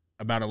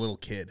about a little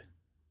kid,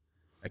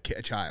 a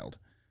child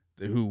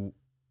who,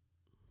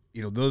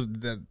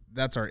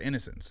 that's our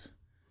innocence,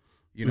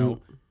 and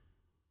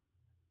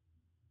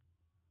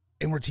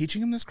we're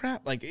teaching him this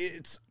crap. Like,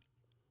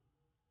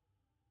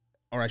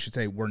 or I should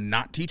say we're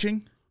not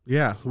teaching.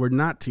 Yeah, we're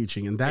not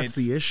teaching, and that's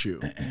the issue.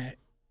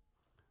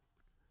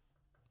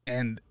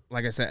 And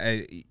like I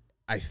said,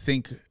 I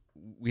think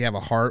we have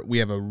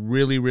a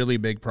really, really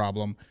big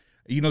problem.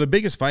 The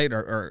biggest fight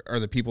are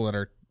the people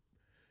that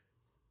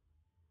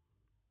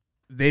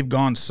they've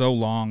gone so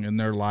long in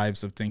their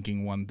lives of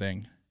thinking one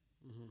thing.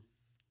 Mm-hmm.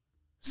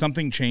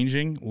 Something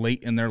changing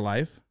late in their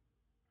life,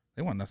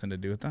 they want nothing to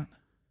do with that.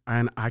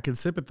 And I can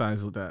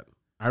sympathize with that.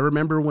 I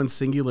remember when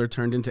Singular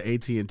turned into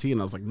AT&T, and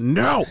I was like,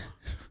 no,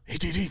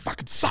 AT&T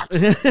fucking sucks.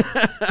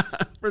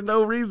 For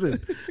no reason.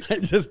 I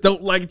just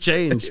don't like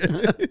change. And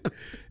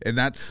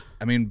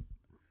and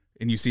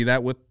you see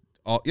that with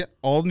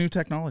all new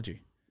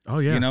technology. Oh,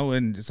 yeah.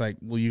 And it's like,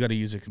 well, you got to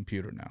use a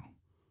computer now.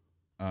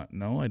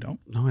 No, I don't.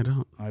 No, I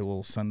don't. I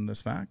will send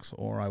this fax,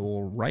 or I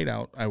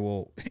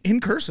will in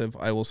cursive,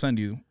 I will send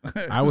you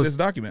this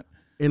document.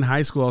 In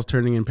high school, I was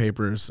turning in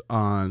papers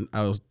I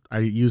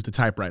used a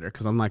typewriter,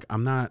 because I'm like,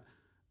 I'm not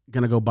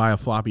going to go buy a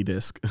floppy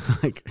disk.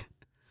 Like,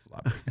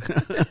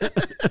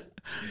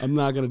 I'm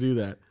not going to do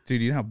that.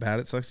 Dude, you know how bad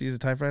it sucks to use a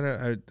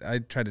typewriter? I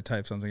tried to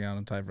type something out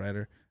on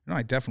typewriter. No,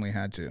 I definitely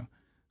had to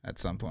at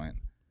some point.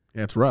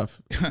 Yeah, it's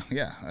rough.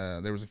 Yeah,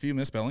 there was a few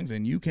misspellings,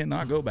 and you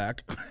cannot go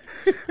back.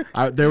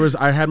 I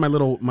had my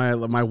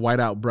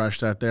whiteout brush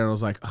sat there, and I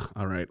was like,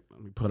 all right,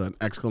 let me put an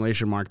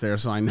exclamation mark there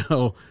so I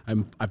know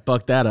I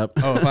fucked that up.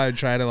 Oh, if I would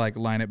try to like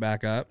line it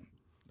back up.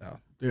 Oh.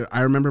 Dude,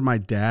 I remember my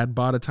dad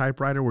bought a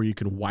typewriter where you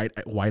can white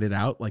it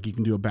out, like you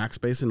can do a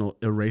backspace and it'll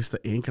erase the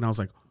ink, and I was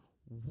like,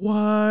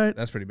 what?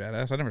 That's pretty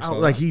badass. I never saw that.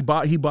 Like, he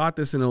bought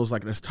this, and it was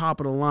like this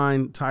top of the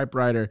line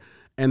typewriter,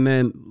 and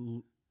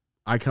then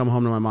I come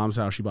home to my mom's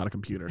house. She bought a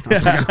computer. I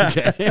was like,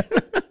 okay.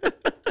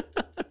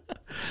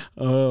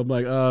 I'm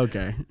like,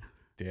 okay,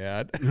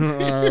 Dad.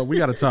 we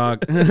got to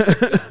talk.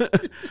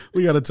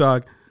 We got to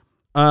talk.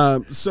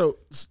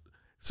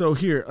 So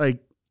here, like,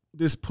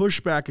 this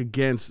pushback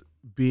against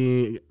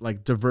being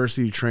like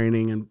diversity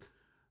training and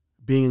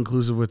being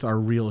inclusive with our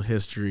real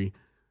history.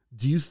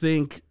 Do you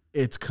think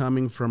it's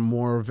coming from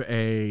more of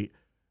a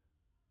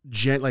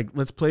like,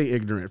 let's play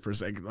ignorant for a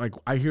second. Like,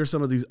 I hear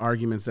some of these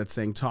arguments that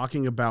saying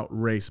talking about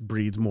race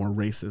breeds more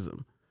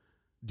racism.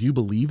 Do you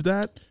believe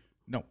that?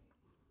 No.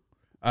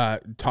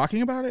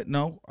 Talking about it?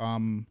 No.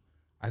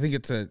 I think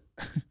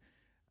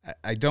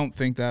I don't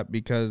think that,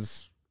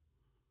 because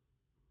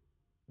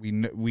we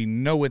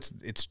know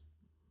it's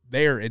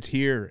there, it's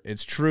here,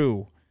 it's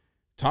true.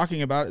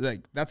 Talking about it,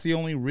 like, that's the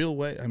only real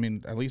way. I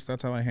mean, at least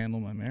that's how I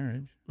handle my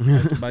marriage.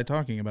 By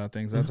talking about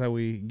things. That's how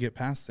we get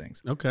past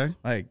things. Okay.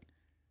 Like,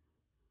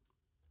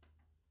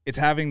 it's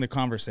having the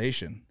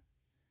conversation,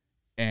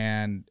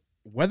 and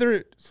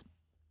whether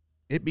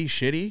it be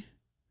shitty,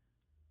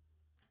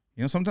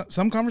 sometimes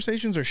some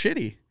conversations are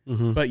shitty,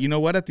 mm-hmm. but you know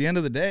what? At the end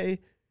of the day,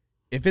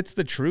 if it's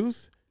the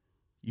truth,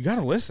 you got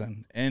to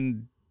listen.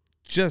 And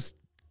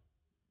just,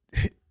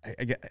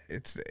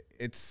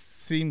 it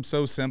seems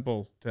so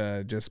simple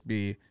to just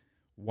be,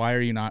 why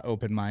are you not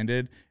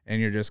open-minded?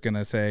 And you're just going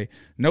to say,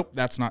 nope,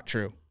 that's not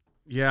true.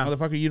 Yeah.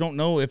 Motherfucker, you don't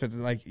know if it's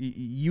like,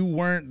 you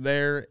weren't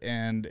there,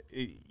 and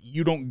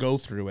you don't go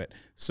through it.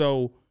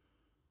 So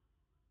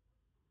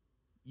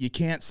you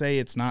can't say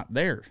it's not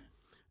there.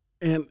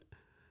 And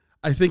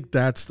I think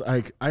that's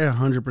like, I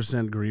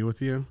 100% agree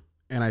with you.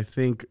 And I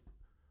think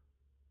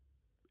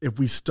if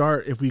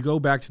we go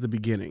back to the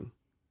beginning,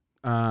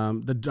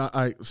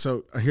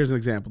 so here's an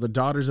example. The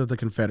Daughters of the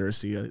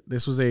Confederacy.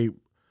 This was a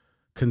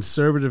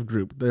conservative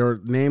group. Their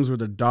names were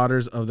the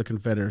Daughters of the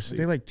Confederacy. Are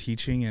they like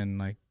teaching in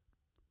like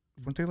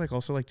weren't they like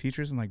also like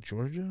teachers in like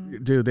Georgia?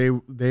 Dude,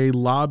 they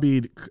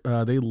lobbied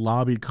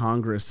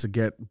Congress to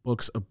get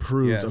books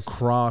approved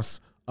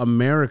across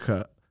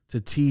America to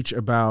teach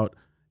about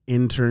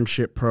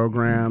internship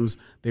programs.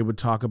 They would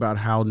talk about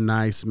how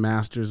nice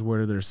masters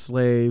were to their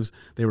slaves.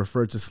 They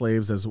referred to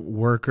slaves as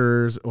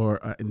workers or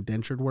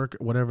indentured worker,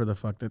 whatever the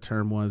fuck that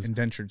term was.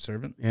 Indentured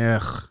servant.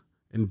 Ugh,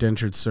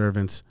 indentured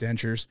servants.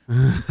 Dentures.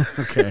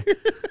 Okay.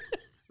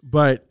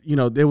 But, you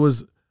know, it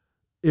was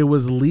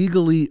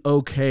legally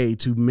okay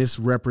to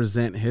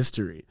misrepresent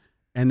history.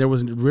 And there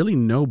was really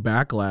no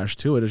backlash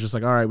to it. It's just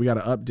like, all right, we got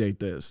to update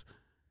this.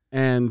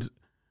 And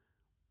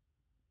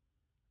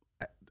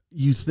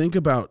you think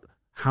about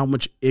how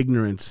much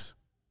ignorance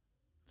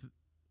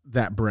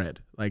that bred.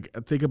 Like,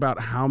 think about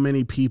how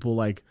many people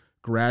like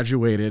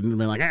graduated and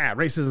been like,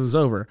 racism's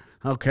over.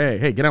 Okay,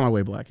 hey, get out of my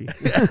way, Blackie.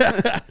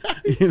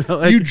 You know,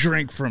 like, you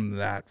drink from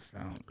that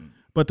fountain.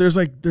 But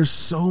there's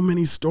so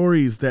many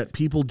stories that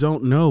people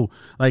don't know.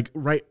 Like,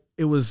 right,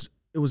 it was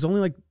only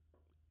like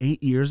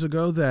 8 years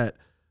ago that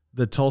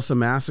the Tulsa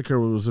massacre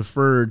was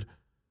referred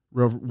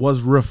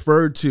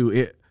to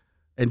it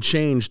and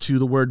changed to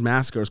the word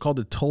massacre. It's called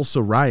the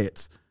Tulsa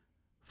riots.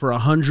 For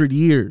 100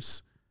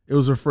 years, it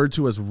was referred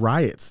to as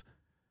riots.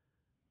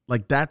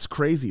 Like, that's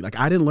crazy. Like,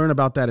 I didn't learn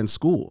about that in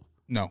school.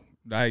 No,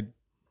 I'd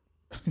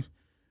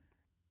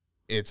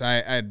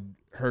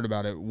heard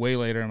about it way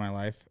later in my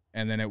life.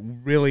 And then it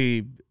was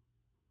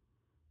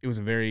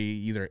a very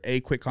either a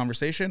quick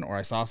conversation or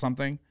I saw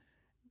something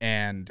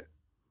and,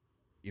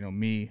 you know,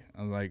 I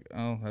was like,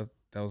 oh,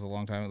 that was a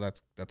long time.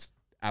 That's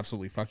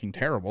absolutely fucking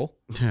terrible.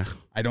 Yeah.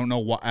 I don't know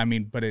what, I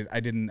mean, but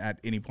I didn't at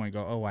any point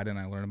go, oh, why didn't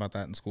I learn about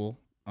that in school?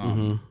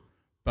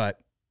 But,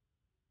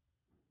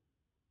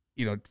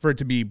 you know, for it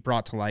to be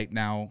brought to light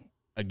now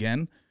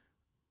again,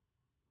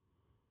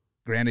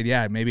 granted,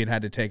 yeah, maybe it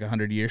had to take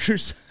 100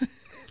 years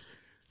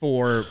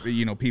for,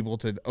 you know, people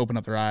to open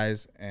up their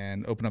eyes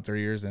and open up their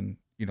ears and,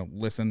 you know,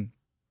 listen.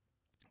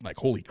 Like,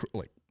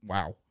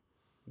 wow,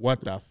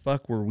 what the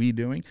fuck were we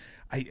doing?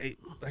 I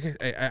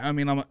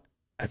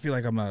feel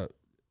like I'm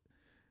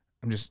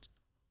just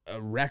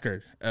a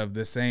record of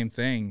the same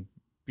thing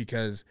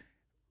because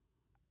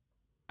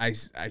I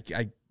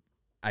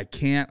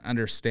can't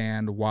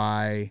understand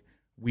why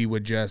we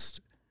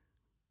wouldn't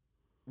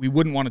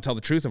want to tell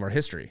the truth of our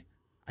history.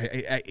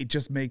 It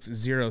just makes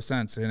zero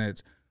sense. And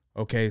it's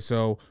okay.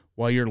 So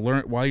while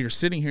you're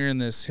sitting here in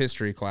this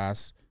history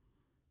class,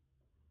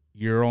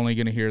 you're only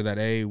going to hear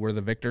that, we're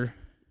the victor.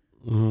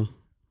 Mm-hmm.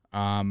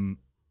 And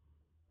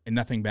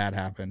nothing bad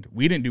happened.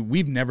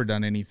 We've never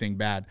done anything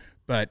bad,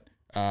 but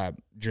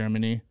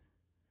Germany,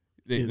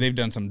 they've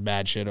done some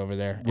bad shit over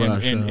there.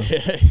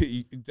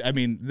 And I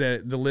mean,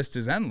 the list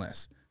is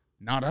endless.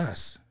 Not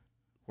us.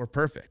 We're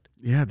perfect.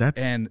 Yeah,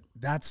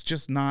 that's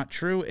just not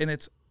true. And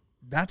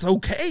that's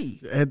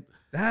okay.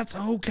 That's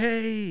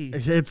okay.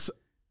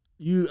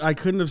 I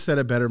couldn't have said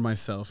it better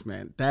myself,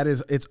 man.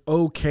 It's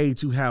okay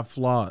to have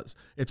flaws.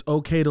 It's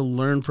okay to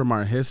learn from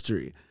our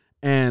history.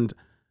 And,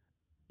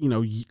 you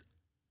know,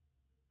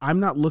 I'm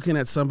not looking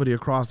at somebody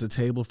across the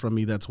table from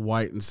me that's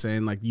white and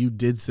saying, like, you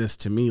did this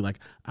to me. Like,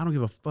 I don't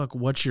give a fuck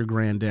what your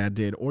granddad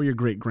did or your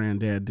great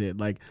granddad did.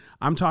 Like,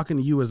 I'm talking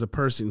to you as a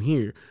person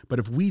here. But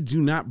if we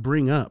do not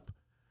bring up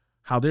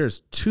how there's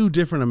two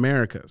different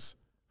Americas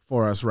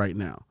for us right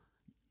now,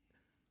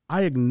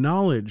 I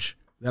acknowledge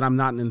that I'm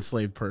not an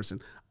enslaved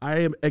person.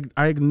 I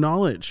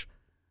acknowledge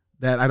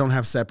that I don't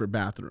have separate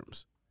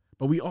bathrooms.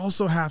 But we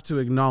also have to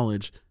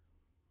acknowledge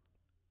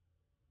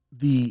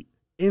the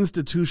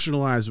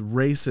institutionalized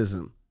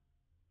racism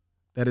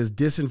that is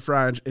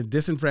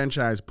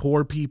disenfranchised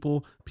poor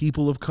people,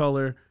 people of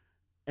color,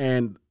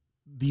 and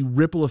the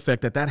ripple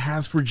effect that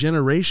has for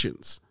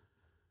generations.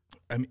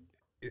 I mean,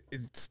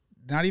 it's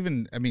not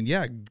even, I mean,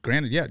 yeah,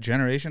 granted, yeah,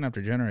 generation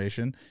after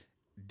generation,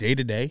 day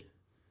to day,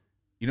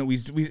 you know, we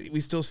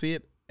still see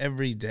it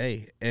every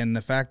day. And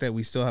the fact that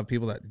we still have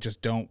people that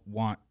just don't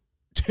want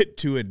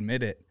to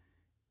admit it.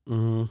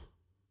 Mm-hmm.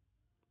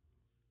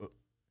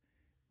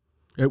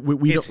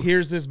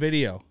 Here's this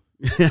video.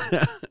 No,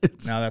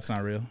 that's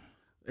not real.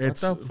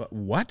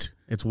 What?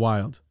 It's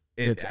wild.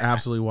 It's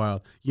absolutely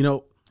wild. You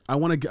know, I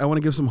want to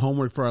give some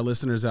homework for our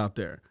listeners out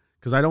there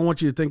because I don't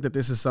want you to think that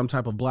this is some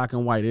type of black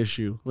and white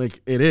issue.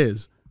 Like, it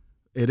is.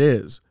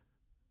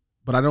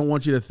 But I don't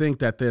want you to think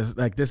that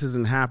this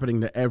isn't happening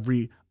to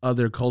every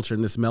other culture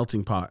in this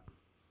melting pot.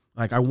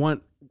 Like, I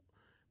want,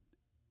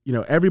 you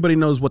know, everybody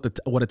knows what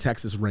a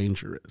Texas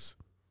Ranger is.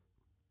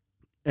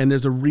 And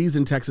there's a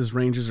reason Texas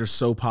Rangers are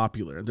so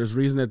popular. There's a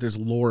reason that there's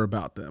lore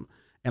about them.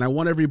 And I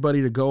want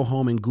everybody to go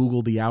home and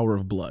Google the Hour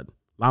of Blood,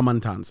 La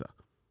Matanza.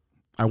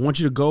 I want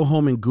you to go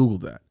home and Google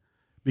that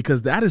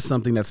because that is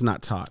something that's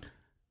not taught.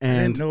 And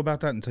I didn't know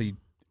about that until you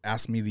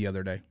asked me the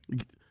other day.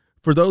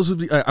 For those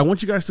of you, I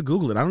want you guys to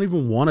Google it. I don't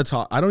even want to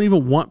talk. I don't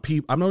even want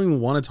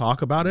to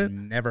talk about it.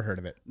 Never heard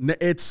of it.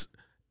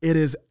 It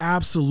is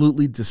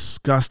absolutely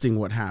disgusting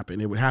what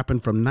happened. It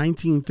happened from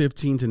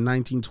 1915 to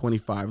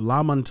 1925.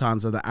 La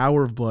Matanza, the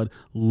Hour of Blood.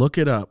 Look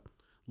it up.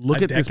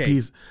 Look A at this decade.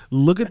 piece.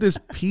 Look at this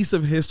piece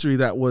of history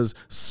that was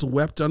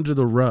swept under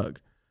the rug.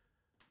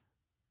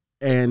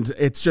 And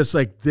it's just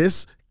like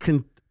this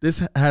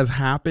has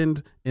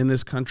happened in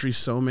this country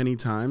so many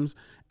times,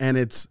 and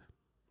it's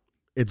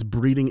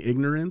breeding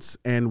ignorance,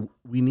 and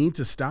we need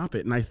to stop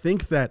it. And I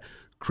think that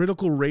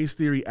critical race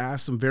theory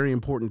asks some very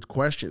important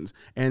questions.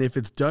 And if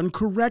it's done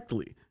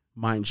correctly,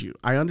 mind you,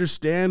 I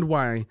understand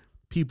why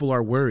people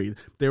are worried.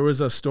 There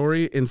was a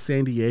story in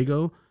San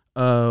Diego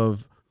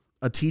of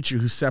a teacher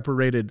who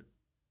separated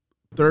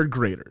third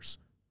graders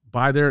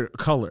by their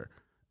color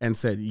and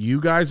said,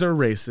 you guys are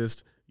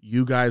racist,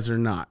 you guys are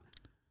not.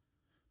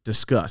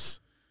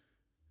 Discuss.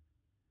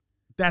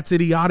 That's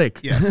idiotic.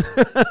 Yes.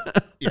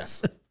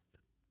 Yes.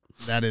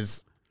 That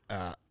is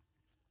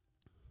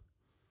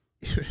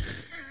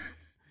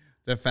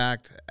the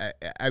fact.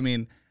 I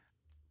mean,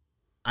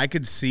 I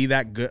could see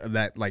that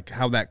that like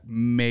how that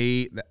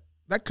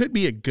could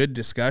be a good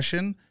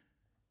discussion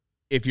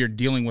if you're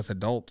dealing with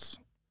adults,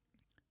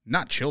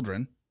 not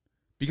children,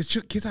 because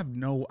kids have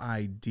no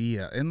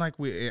idea. And like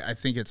I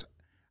think it's,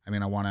 I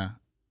mean,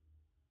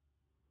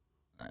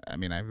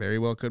 I very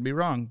well could be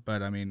wrong,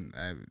 but I mean,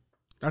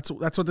 that's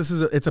what this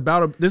is. It's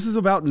about. This is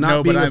about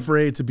not being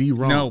afraid to be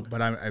wrong. No,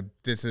 but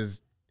this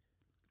is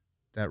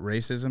that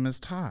racism is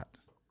taught.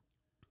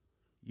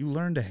 You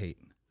learn to hate.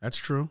 That's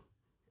true.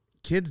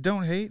 Kids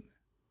don't hate.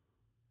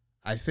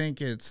 I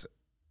think it's,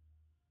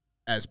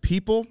 as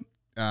people,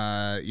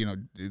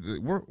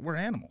 we're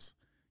animals,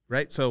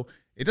 right? So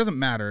it doesn't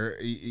matter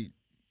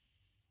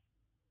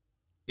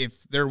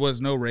if there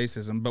was no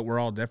racism, but we're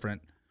all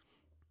different.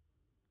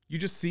 You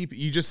just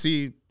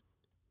see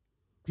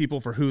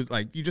people for who,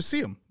 like, you just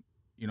see them.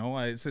 You know,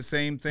 it's the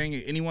same thing.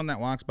 Anyone that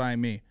walks by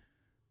me,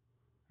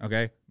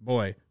 okay,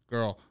 boy,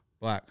 girl,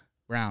 black,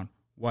 brown,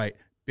 white,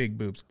 big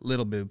boobs,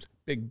 little boobs,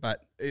 big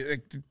butt.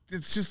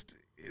 It's just,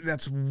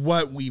 that's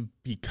what we've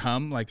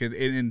become. Like,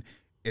 and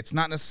it's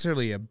not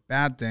necessarily a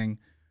bad thing,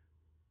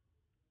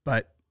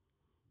 but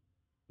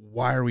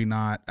why are we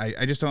not?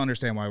 I just don't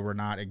understand why we're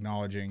not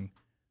acknowledging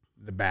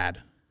the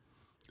bad.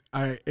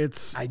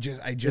 It's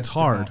it's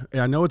hard.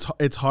 I know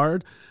it's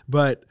hard,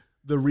 but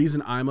the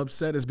reason I'm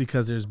upset is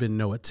because there's been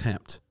no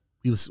attempt.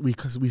 We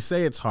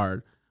say it's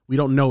hard. We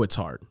don't know it's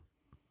hard.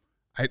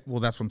 Well,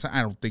 that's what I'm saying.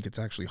 I don't think it's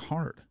actually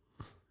hard.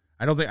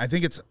 I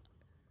think it's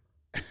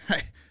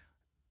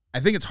I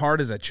think it's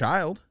hard as a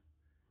child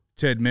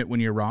to admit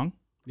when you're wrong.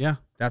 Yeah.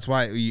 That's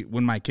why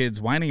when my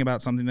kid's whining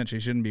about something that she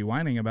shouldn't be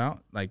whining about,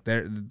 like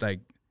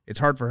it's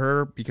hard for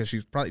her because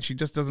she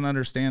just doesn't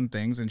understand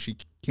things, and she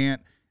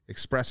can't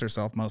express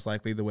herself most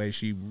likely the way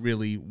she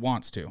really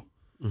wants to.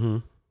 Mm-hmm.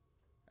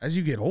 As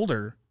you get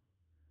older,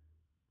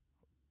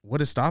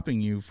 what is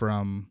stopping you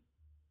from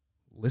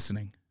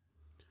listening?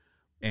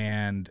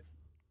 And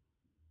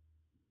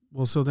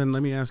well, so then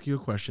let me ask you a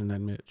question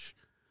then, Mitch.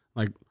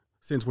 Like,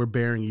 since we're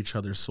bearing each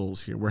other's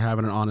souls here, we're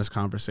having an honest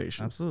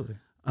conversation. Absolutely.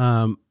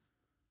 Are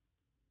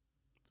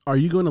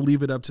you going to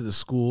leave it up to the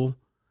school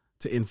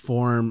to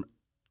inform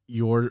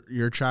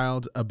your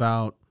child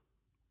about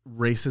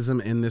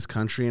racism in this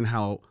country and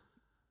how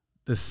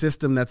the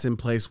system that's in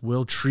place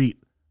will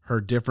treat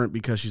her different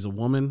because she's a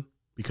woman,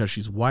 because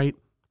she's white?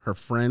 Her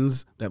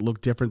friends that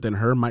look different than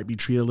her might be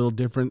treated a little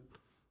different.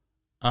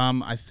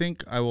 I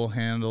think I will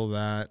handle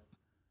that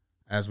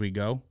as we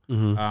go.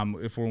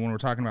 Mm-hmm. When we're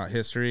talking about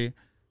history,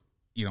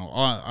 you know,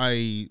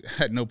 I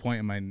at no point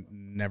am I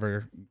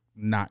never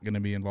not going to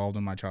be involved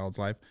in my child's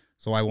life.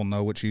 So I will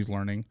know what she's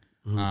learning,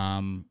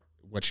 Mm-hmm.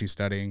 what she's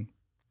studying.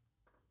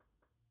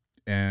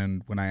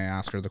 And when I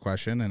ask her the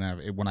question,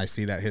 and when I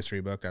see that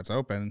history book that's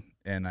open,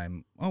 and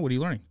I'm, oh, what are you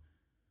learning?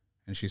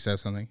 And she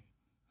says something,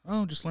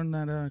 oh, just learned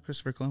that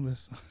Christopher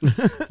Columbus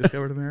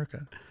discovered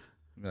America.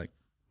 I'd be like,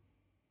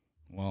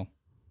 well,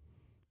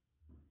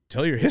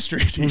 tell your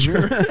history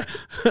teacher.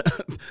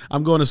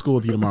 I'm going to school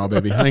with you tomorrow,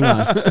 baby. Hang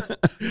on.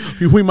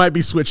 We might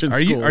be switching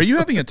schools. Are you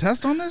having a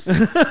test on this?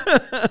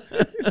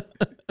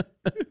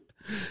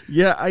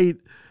 Yeah, I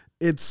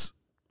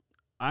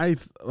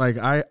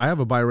have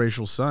a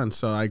biracial son,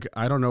 so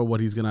I don't know what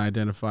he's going to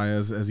identify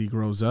as he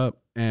grows up.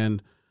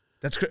 And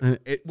that's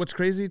what's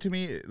crazy to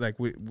me, like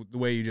the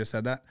way you just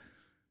said that,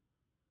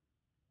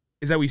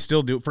 is that we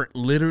still do it for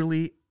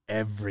literally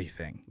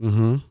everything.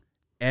 Mm-hmm.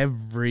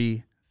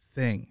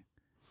 Everything.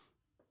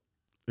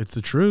 It's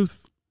the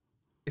truth.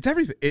 It's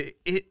everything.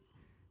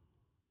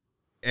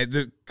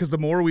 Because the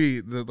more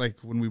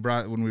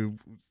when we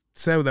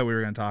said that we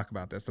were going to talk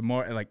about this, the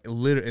more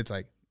it's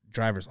like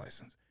driver's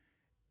license,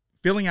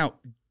 filling out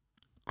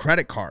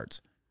credit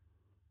cards.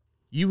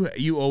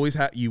 You always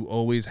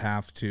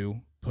have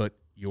to put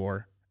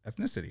your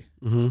ethnicity.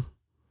 Mm-hmm.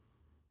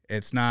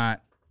 It's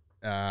not.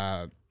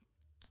 I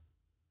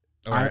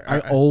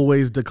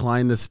always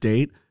decline the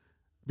state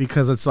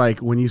because it's like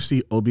when you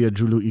see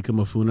Obiajulu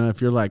Ikamafuna,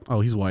 if you're like,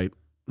 oh, he's white,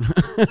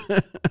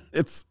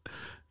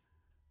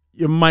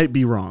 you might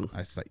be wrong.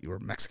 I thought you were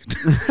Mexican.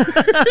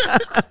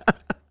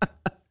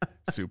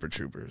 Super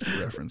Troopers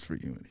reference for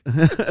unity.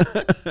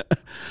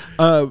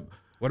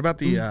 What about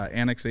the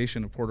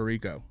annexation of Puerto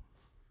Rico?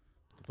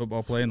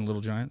 football play in the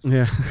Little Giants.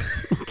 Yeah.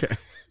 Okay.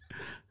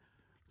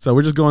 So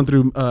we're just going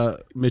through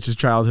Mitch's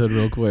childhood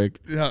real quick.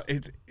 No,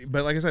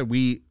 but like I said,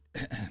 with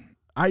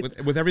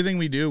everything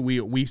we do, we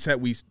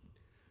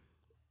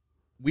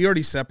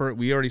already separate.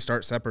 We already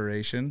start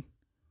separation.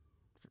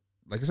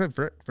 Like I said,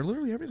 for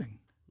literally everything.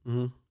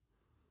 Mm-hmm.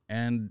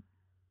 And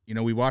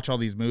we watch all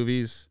these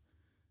movies.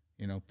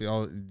 We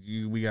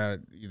got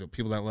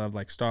people that love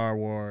like Star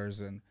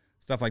Wars and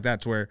stuff like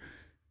that. To where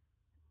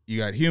you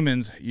got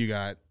humans, you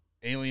got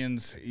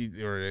aliens,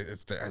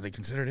 are they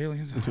considered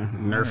aliens?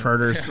 Nerf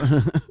herders,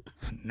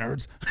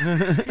 nerds.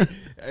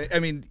 I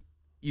mean,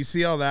 you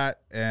see all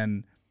that,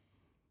 and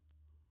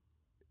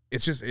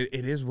it's just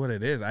it is what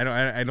it is.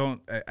 I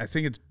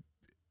think it's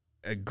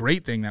a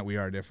great thing that we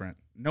are different.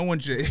 No one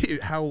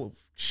should. How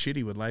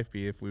shitty would life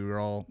be if we were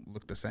all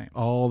looked the same?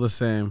 All the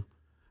same.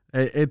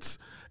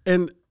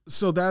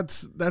 So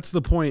that's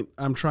the point.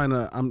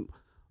 I'm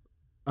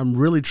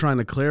really trying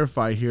to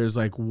clarify here is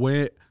like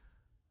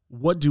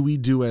what do we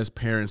do as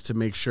parents to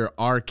make sure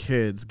our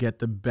kids get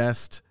the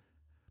best,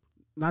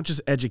 not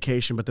just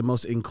education, but the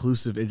most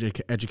inclusive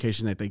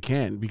education that they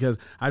can? Because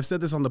I've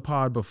said this on the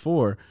pod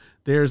before.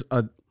 There's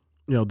a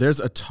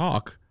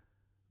talk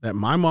that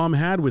my mom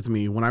had with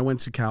me when I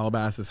went to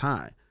Calabasas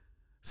High,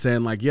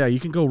 saying like, yeah, you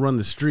can go run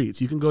the streets,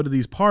 you can go to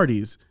these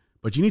parties,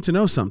 but you need to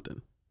know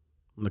something.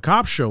 When the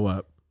cops show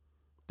up,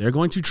 they're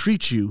going to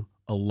treat you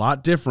a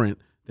lot different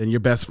than your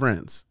best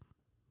friends.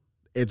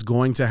 It's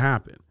going to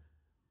happen.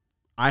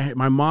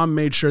 My mom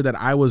made sure that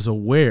I was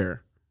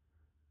aware,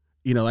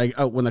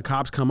 when the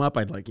cops come up,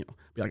 I'd be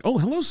like, oh,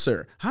 hello,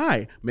 sir.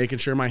 Hi. Making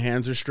sure my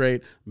hands are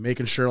straight,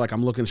 making sure like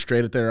I'm looking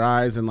straight at their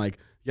eyes and like,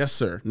 yes,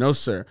 sir. No,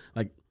 sir.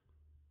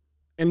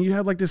 And you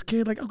have like this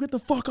kid like, oh, get the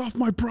fuck off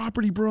my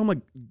property, bro. I'm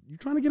like, you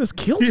trying to get us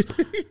killed?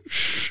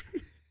 Shh.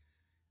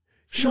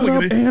 Shut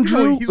up,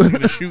 Andrew. He's going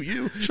to shoot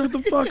you. Shut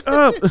the fuck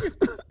up.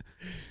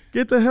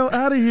 Get the hell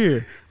out of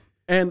here.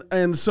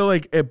 And so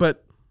like,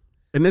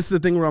 and this is the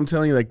thing where I'm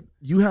telling you, like,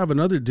 you have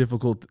another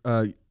difficult,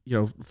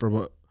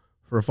 for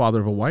a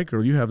father of a white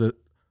girl, you have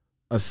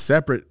a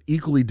separate,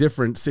 equally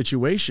different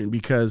situation,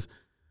 because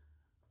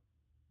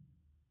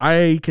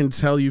I can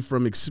tell you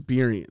from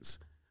experience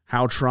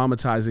how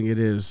traumatizing it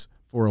is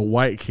for a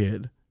white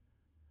kid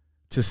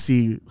to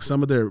see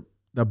some of the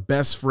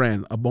best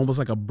friend, almost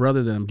like a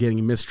brother to them,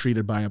 getting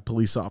mistreated by a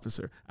police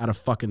officer out of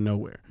fucking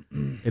nowhere.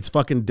 It's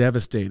fucking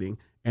devastating.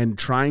 And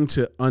trying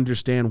to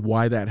understand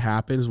why that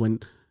happens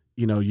when,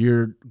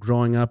 you're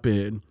growing up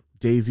in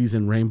daisies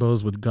and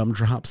rainbows with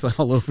gumdrops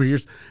all over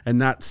yours and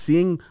not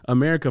seeing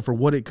America for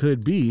what it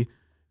could be,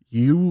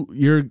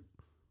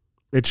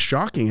 it's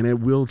shocking, and it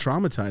will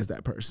traumatize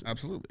that person.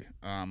 Absolutely.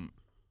 I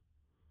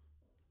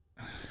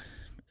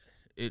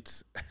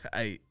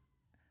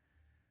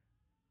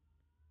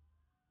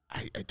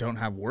don't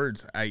have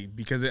words.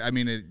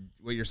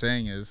 What you're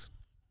saying is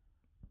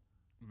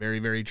very,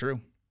 very true.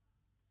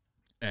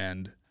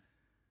 And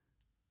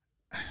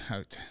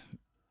I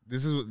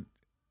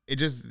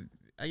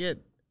get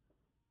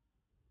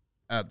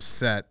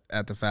upset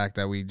at the fact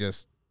that we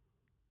just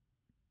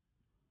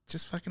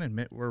fucking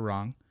admit we're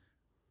wrong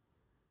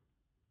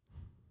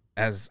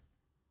as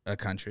a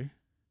country.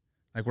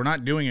 Like, we're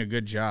not doing a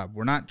good job.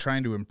 We're not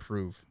trying to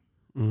improve.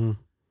 Mm-hmm.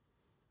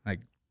 Like,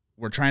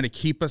 we're trying to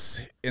keep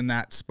us in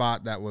that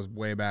spot that was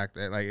way back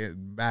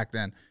back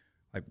then.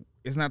 Like,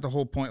 isn't that the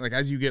whole point? Like,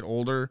 as you get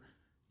older,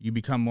 you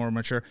become more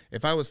mature.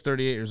 If I was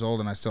 38 years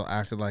old and I still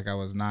acted like I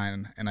was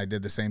 9 and I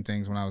did the same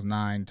things when I was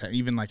 9,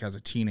 even like as a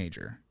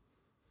teenager,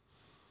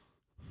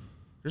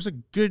 there's a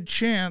good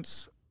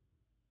chance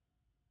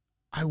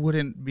I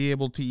wouldn't be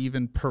able to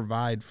even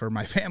provide for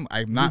my family.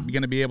 I'm not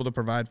going to be able to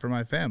provide for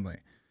my family.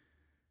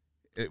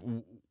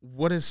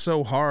 What is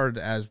so hard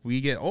as we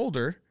get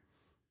older,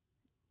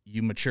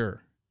 you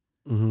mature.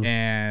 Mm-hmm.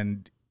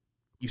 And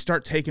you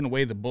start taking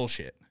away the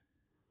bullshit.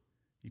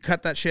 You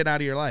cut that shit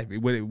out of your life,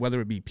 whether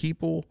it be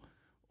people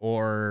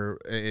or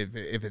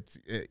if it's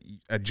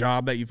a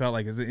job that you felt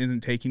like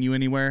isn't taking you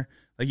anywhere.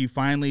 Like, you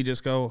finally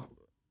just go,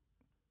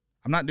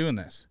 I'm not doing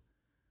this.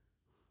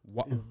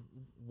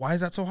 Why is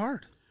that so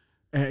hard?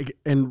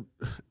 And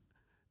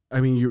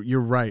I mean,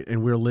 you're right.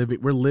 And we're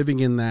living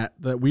in that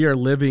we are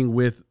living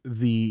with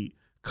the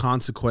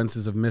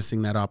consequences of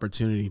missing that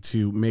opportunity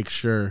to make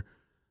sure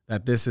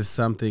that this is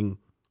something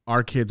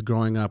our kids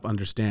growing up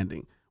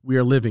understanding. We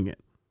are living it.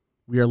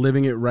 We are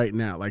living it right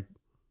now. Like,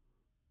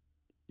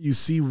 you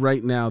see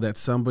right now that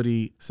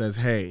somebody says,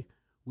 hey,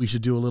 we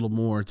should do a little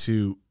more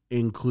to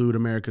include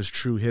America's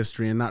true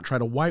history and not try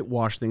to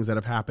whitewash things that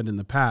have happened in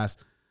the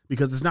past,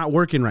 because it's not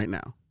working right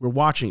now. We're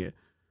watching it.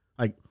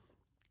 Like,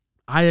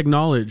 I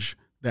acknowledge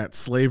that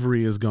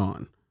slavery is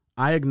gone.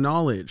 I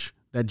acknowledge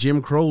that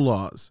Jim Crow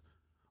laws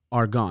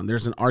are gone.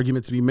 There's an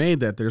argument to be made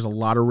that there's a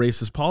lot of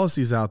racist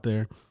policies out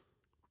there,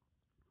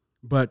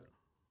 but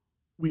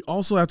we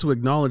also have to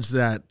acknowledge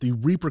that the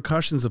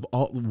repercussions of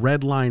all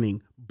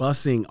redlining,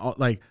 busing,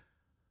 like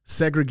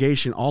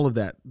segregation, all of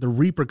that, the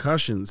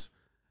repercussions,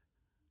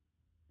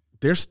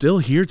 they're still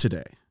here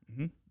today.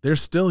 Mm-hmm. They're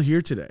still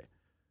here today.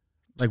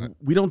 Like,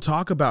 we don't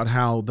talk about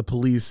how the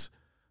police,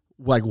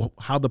 like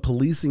how the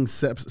policing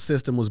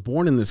system was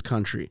born in this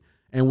country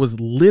and was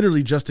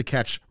literally just to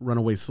catch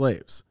runaway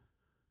slaves.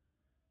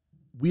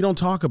 We don't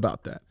talk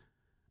about that.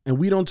 And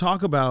we don't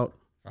talk about.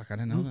 Fuck, I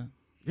didn't know that.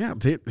 Yeah,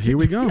 here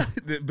we go.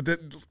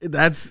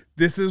 But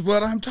this is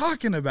what I'm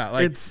talking about.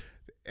 Like, it's,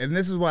 and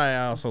this is why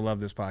I also love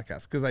this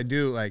podcast, because I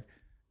do, like,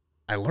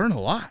 I learn a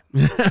lot.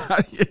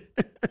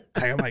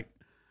 I'm like,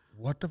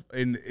 what the,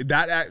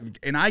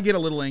 and I get a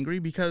little angry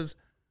because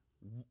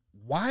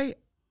why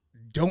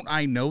don't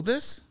I know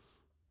this?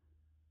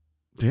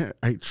 Yeah,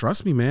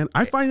 trust me, man.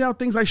 I find out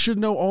things I should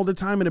know all the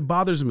time, and it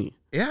bothers me.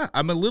 Yeah,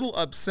 I'm a little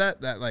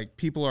upset that, like,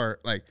 people are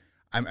like,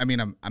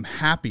 I'm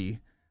happy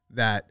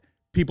that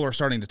people are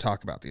starting to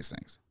talk about these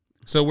things.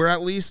 So we're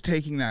at least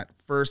taking that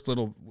first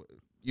little,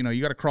 you know,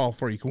 you got to crawl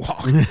before you can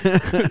walk.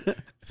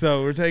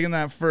 So we're taking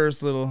that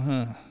first little,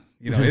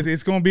 you know,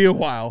 it's going to be a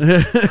while.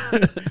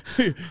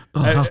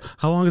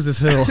 How long is this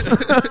hill?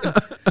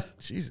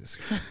 Jesus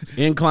Christ.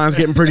 Incline's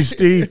getting pretty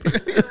steep.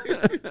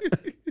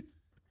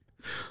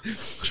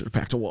 Should have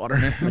packed a water,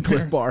 a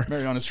Cliff Bar.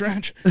 Mariana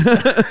Trench.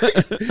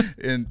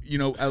 And, you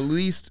know, at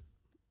least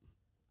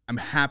I'm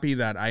happy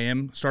that I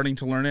am starting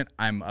to learn it.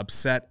 I'm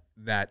upset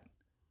that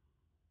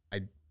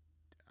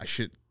I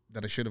should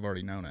have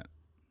already known it.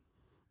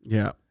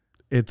 Yeah.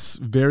 It's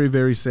very,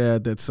 very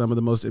sad that some of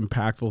the most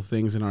impactful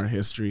things in our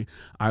history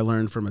I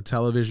learned from a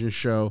television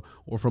show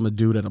or from a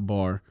dude at a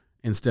bar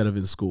instead of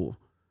in school.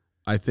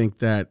 I think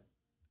that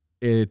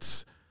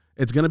it's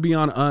going to be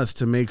on us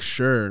to make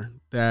sure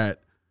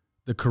that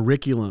the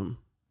curriculum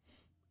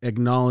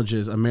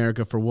acknowledges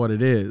America for what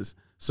it is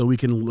so we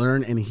can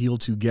learn and heal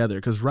together.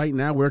 Because right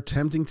now we're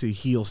attempting to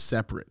heal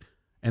separate,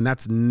 and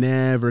that's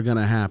never going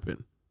to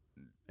happen.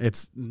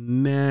 It's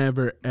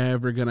never,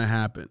 ever going to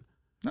happen.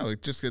 No,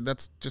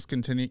 that's just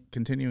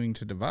continuing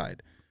to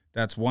divide.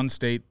 That's one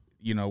state,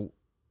 you know,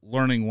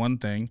 learning one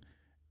thing,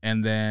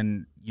 and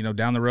then, you know,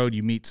 down the road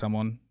you meet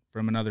someone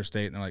from another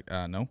state and they're like,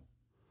 no.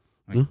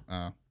 Like,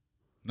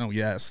 no,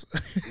 yes.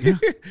 Yeah.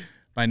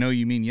 By no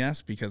you mean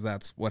yes, because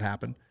that's what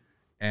happened.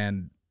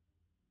 And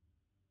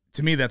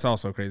to me that's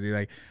also crazy.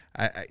 Like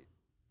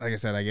I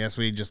said, I guess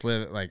we just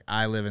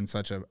I live in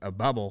such a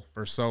bubble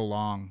for so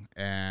long,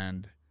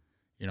 and,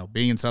 you know,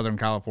 being in Southern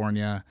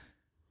California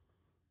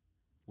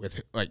with,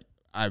 like,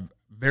 I'm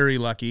very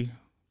lucky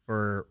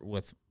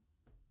with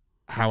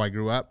how I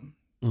grew up.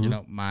 Mm-hmm. You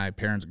know, my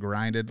parents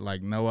grinded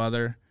like no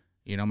other.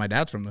 You know, my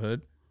dad's from the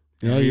hood.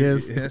 Yeah, he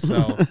is.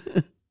 So,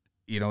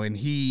 you know, and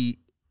he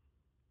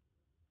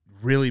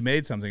really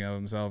made something of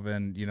himself.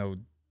 And, you know,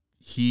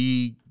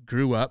 he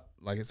grew up,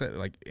 like I said,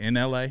 like in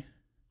LA.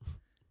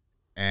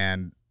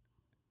 And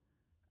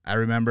I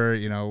remember,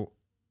 you know,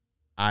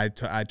 I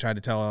tried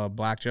to tell a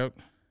black joke.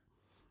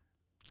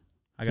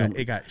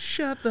 It got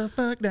shut the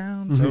fuck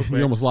down so quick.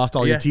 You almost lost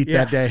all your teeth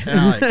that day.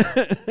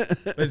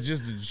 But it's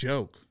just a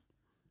joke.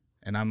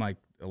 And I'm like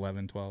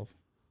 11, 12.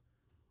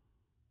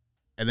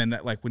 And then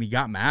that, like, when he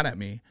got mad at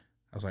me,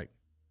 I was like,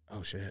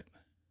 oh shit.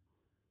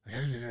 Like, I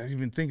didn't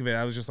even think of it.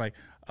 I was just like,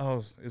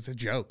 oh, it's a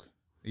joke.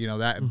 You know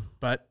that.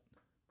 But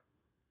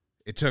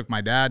it took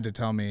my dad to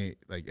tell me,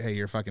 like, hey,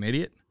 you're a fucking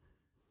idiot.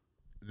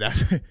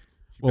 That's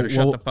better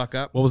shut the fuck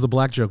up. What was the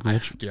black joke,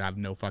 Mitch? Dude, I have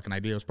no fucking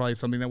idea. It was probably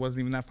something that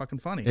wasn't even that fucking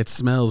funny. It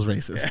smells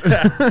racist.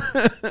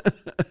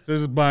 So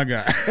there's a black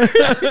guy.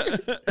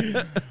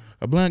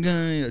 A black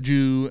guy, a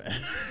Jew.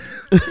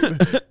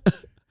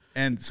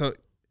 And so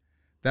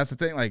that's the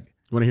thing. Like,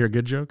 you want to hear a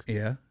good joke?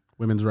 Yeah.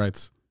 Women's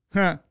rights.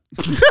 Huh.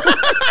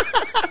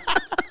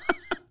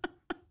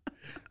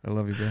 I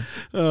love you, bro.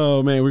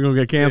 Oh, man, we're going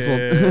to get canceled.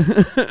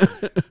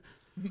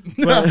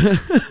 Yeah. But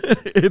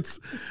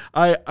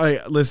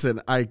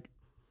listen, I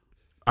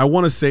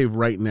want to say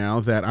right now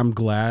that I'm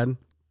glad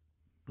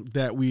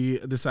that we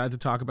decided to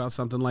talk about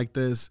something like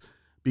this,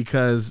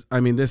 because, I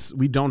mean,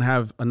 we don't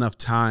have enough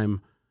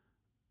time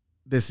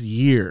this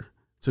year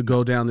to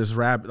go down this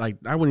I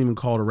wouldn't even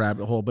call it a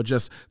rabbit hole, but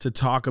just to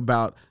talk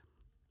about,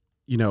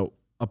 you know,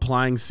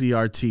 applying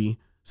CRT,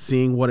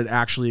 seeing what it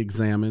actually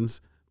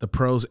examines, the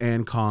pros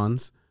and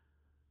cons.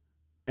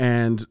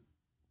 And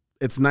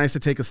it's nice to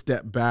take a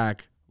step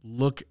back,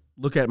 look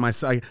at my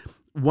side.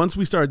 Once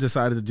we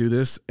decided to do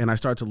this, and I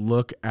started to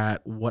look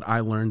at what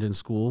I learned in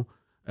school,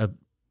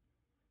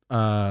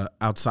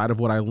 outside of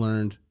what I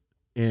learned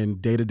in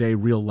day-to-day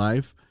real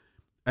life,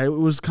 it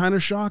was kind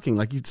of shocking.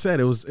 Like you said,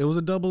 it was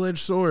a double-edged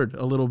sword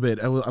a little bit.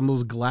 I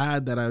was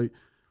glad that I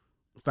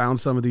found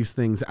some of these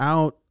things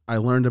out. I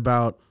learned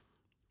about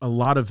a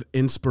lot of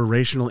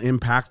inspirational,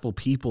 impactful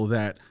people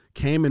that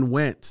came and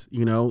went,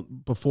 you know,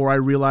 before I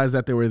realized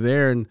that they were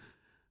there. And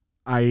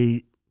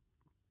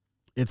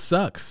it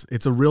sucks.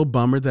 It's a real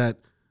bummer that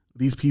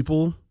these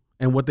people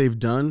and what they've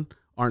done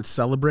aren't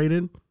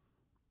celebrated,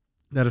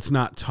 that it's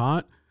not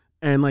taught.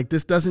 And like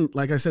this doesn't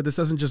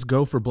just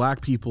go for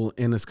black people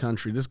in this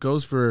country. This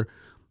goes for,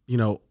 you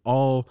know,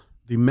 all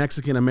the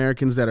Mexican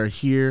Americans that are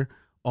here,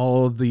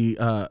 all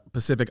the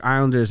Pacific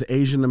Islanders,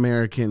 Asian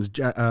Americans,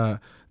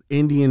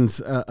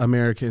 Indians,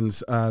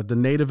 Americans, the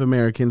Native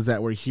Americans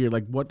that were here,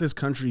 like what this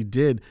country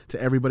did to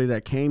everybody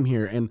that came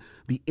here and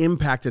the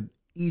impact that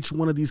each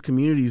one of these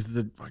communities,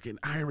 the fucking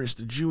Irish,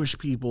 the Jewish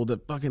people, the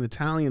fucking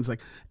Italians,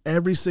 like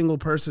every single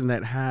person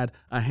that had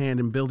a hand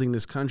in building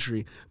this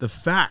country, the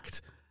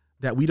fact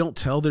that we don't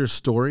tell their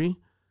story,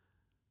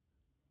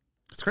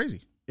 it's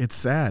crazy. It's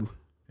sad.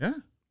 Yeah.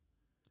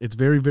 It's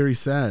very, very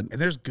sad.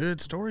 And there's good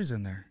stories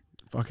in there.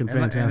 Fucking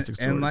fantastic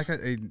stories. And like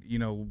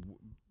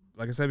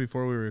I said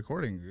before we were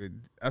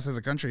recording, us as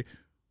a country,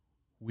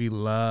 we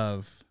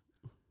love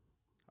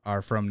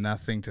our from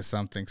nothing to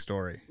something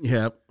story.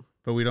 Yep.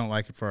 But we don't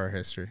like it for our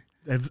history.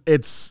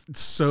 It's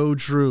so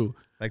true.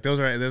 Like those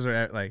are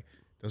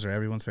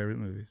everyone's favorite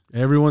movies.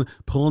 Everyone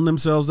pulling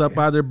themselves up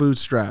by their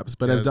bootstraps.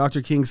 But as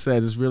Dr. King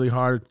said, it's really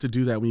hard to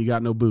do that when you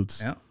got no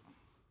boots. Yeah.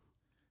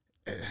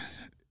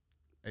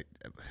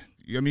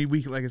 I mean,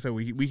 like I said,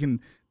 we can.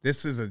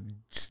 This is a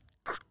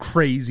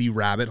crazy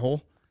rabbit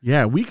hole.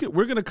 Yeah,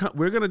 we're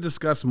gonna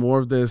discuss more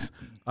of this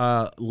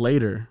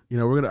later. You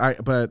know, we're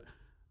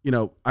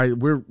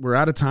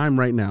out of time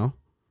right now.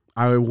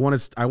 I want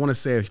to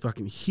say a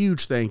fucking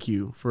huge thank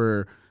you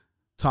for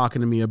talking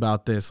to me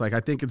about this. Like,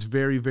 I think it's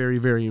very, very,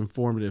 very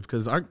informative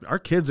because our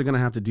kids are gonna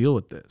have to deal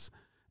with this,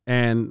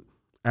 and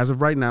as of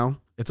right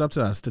now, it's up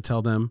to us to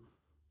tell them,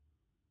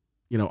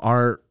 you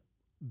know,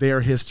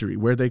 their history,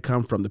 where they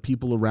come from, the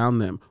people around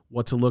them,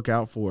 what to look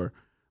out for,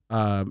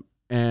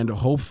 and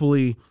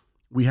hopefully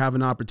we have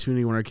an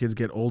opportunity when our kids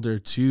get older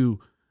to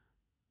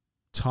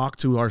talk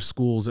to our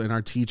schools and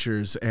our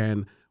teachers,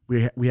 and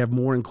we have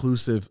more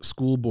inclusive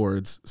school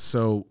boards.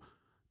 So,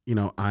 you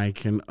know, I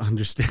can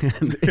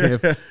understand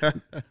if,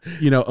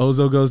 you know,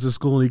 Ozo goes to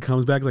school and he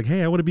comes back like,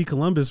 hey, I want to be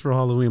Columbus for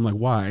Halloween. I'm like,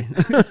 why?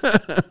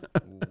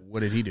 What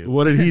did he do?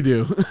 What did he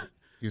do?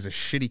 He was a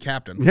shitty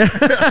captain.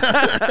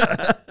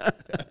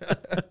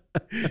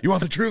 You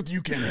want the truth?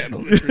 You can't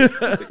handle the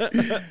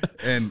truth.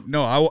 And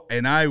no, I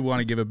want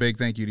to give a big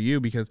thank you to you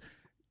because,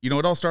 you know,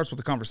 it all starts with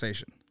a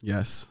conversation.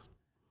 Yes.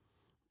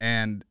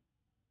 And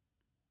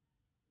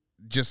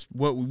just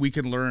what we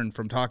can learn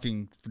from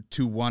talking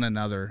to one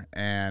another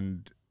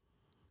and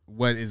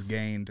what is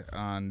gained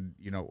on,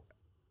 you know,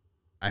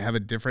 I have a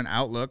different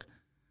outlook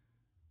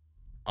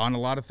on a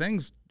lot of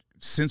things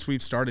since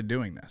we've started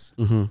doing this.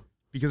 Mm-hmm.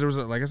 Because there was,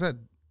 like I said,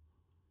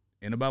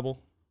 in a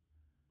bubble.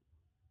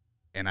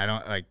 And I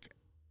don't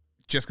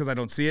just because I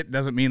don't see it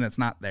doesn't mean it's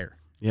not there.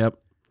 Yep.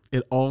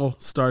 It all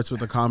starts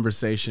with a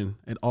conversation.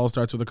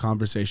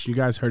 You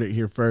guys heard it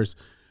here first.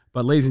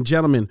 But ladies and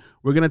gentlemen,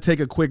 we're going to take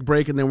a quick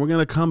break and then we're going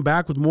to come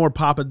back with more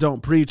Papa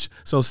Don't Preach.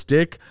 So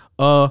stick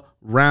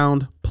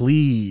around,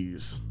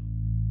 please.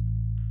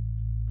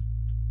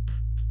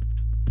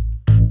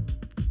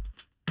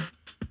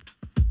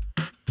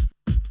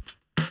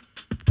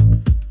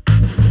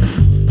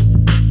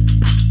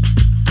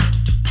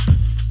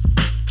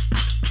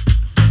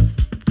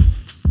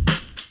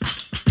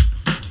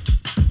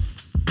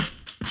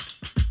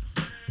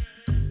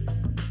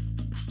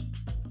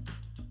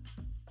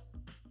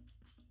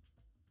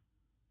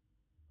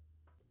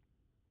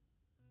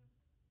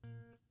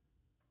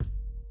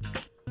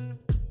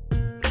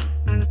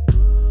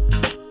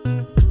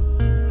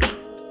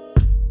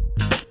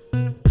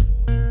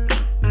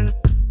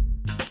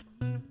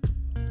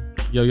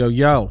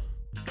 Yo.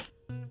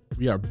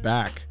 We are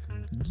back.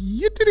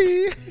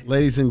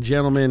 Ladies and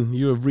gentlemen,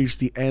 you have reached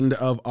the end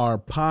of our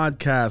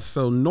podcast.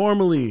 So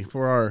normally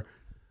for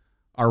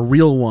our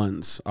real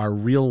ones,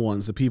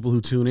 the people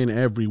who tune in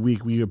every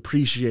week, we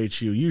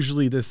appreciate you.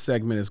 Usually this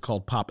segment is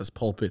called Papa's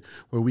Pulpit,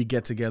 where we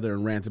get together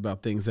and rant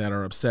about things that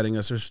are upsetting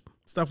us or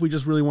stuff we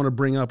just really want to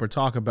bring up or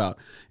talk about.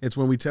 It's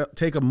when we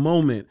take a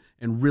moment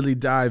and really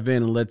dive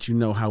in and let you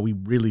know how we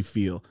really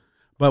feel.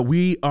 But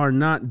we are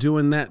not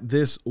doing that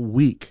this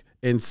week.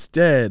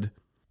 Instead,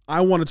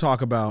 I want to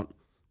talk about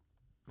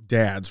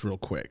dads real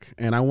quick.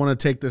 And I want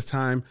to take this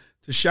time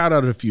to shout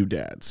out a few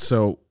dads.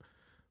 So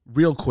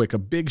real quick, a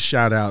big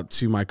shout out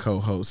to my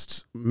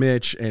co-hosts,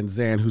 Mitch and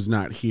Zan, who's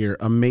not here.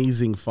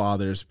 Amazing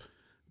fathers,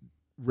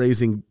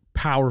 raising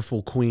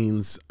powerful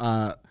queens.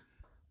 I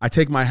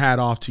take my hat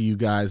off to you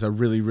guys. I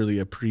really, really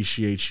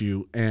appreciate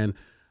you. And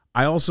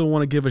I also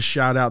want to give a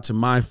shout out to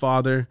my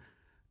father.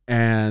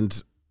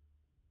 And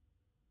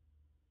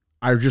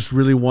I just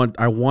really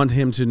want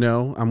him to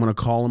know, I'm going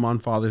to call him on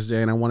Father's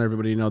Day, and I want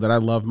everybody to know that I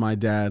love my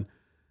dad.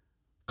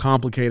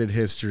 Complicated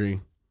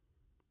history.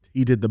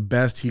 He did the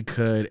best he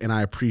could, and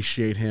I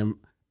appreciate him,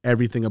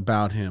 everything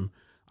about him.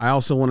 I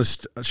also want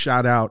to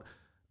shout out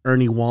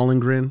Ernie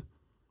Wallengren.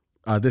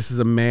 This is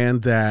a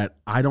man that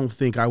I don't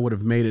think I would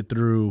have made it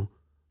through.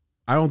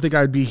 I don't think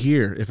I'd be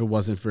here if it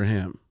wasn't for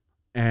him.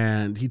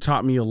 And he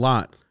taught me a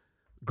lot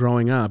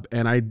growing up,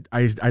 and I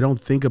don't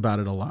think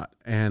about it a lot.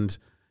 And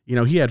you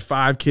know, he had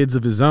 5 kids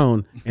of his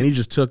own, and he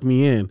just took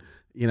me in.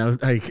 You know,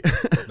 like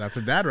that's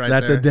a dad right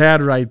there. That's a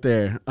dad right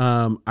there.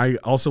 I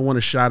also want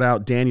to shout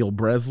out Daniel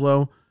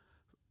Breslow,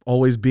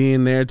 always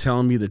being there,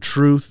 telling me the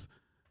truth,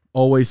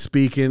 always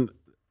speaking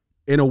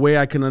in a way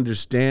I can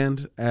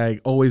understand,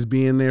 always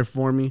being there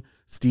for me.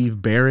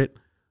 Steve Barrett,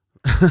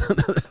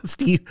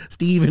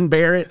 Steven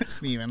Barrett.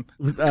 Steven.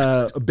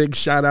 A big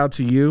shout out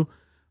to you.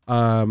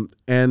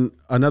 And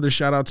another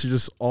shout out to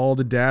just all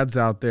the dads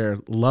out there.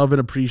 Love and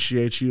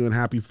appreciate you, and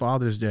happy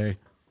Father's Day.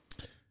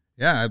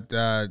 Yeah,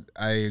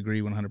 I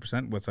agree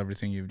 100% with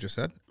everything you've just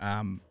said.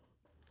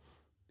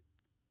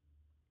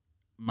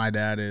 My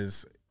dad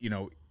is,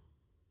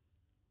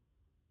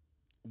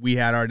 we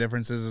had our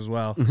differences as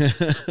well.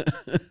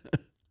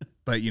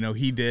 But,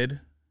 he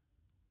did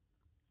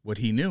what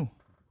he knew.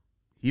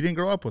 He didn't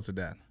grow up with a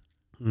dad.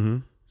 Mm-hmm.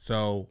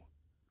 So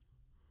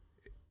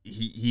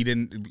he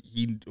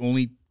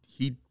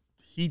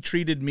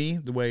treated me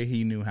the way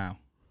he knew how.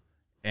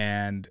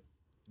 And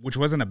which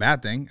wasn't a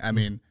bad thing. I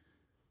mean,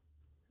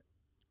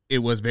 it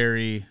was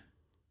very,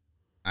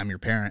 I'm your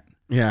parent.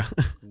 Yeah.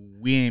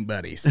 We ain't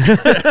buddies.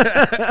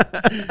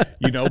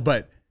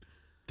 But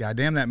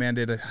goddamn, that man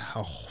did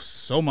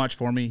so much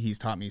for me. He's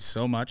taught me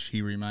so much.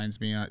 He reminds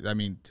me,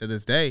 to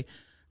this day,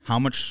 how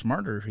much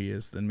smarter he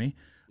is than me.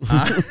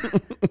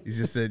 He's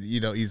just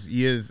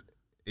he is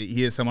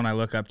someone I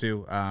look up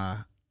to.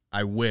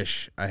 I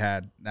wish I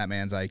had that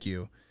man's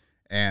IQ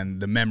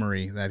and the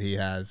memory that he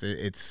has.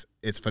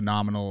 It's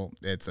phenomenal.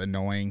 It's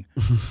annoying.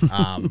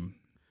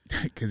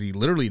 Because he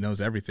literally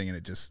knows everything, and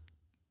it just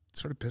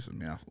sort of pisses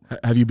me off.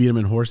 Have you beat him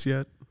in horse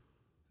yet?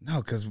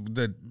 No, because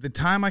the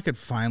time I could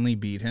finally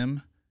beat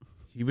him,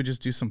 he would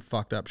just do some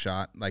fucked up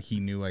shot. Like he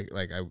knew,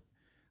 like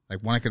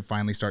when I could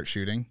finally start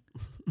shooting,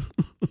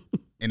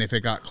 and if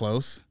it got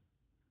close,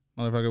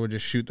 motherfucker would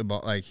just shoot the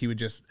ball. Like he would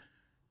just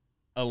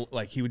throw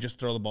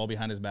the ball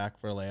behind his back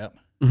for a layup.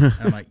 And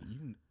I'm like,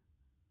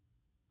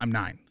 I'm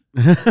 9.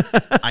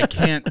 I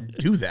can't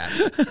do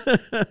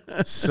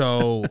that.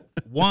 So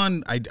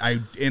one,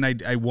 I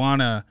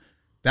wanna.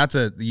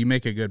 You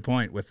make a good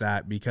point with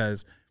that,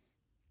 because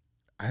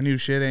I knew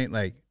shit ain't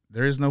like,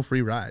 there is no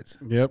free rides.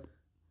 Yep.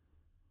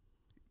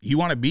 You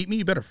want to beat me?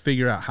 You better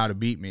figure out how to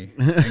beat me.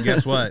 And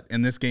guess what?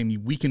 In this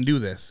game, we can do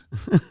this.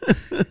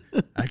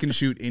 I can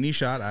shoot any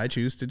shot I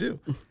choose to do,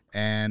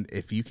 and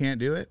if you can't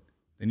do it,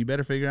 then you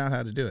better figure out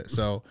how to do it.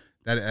 So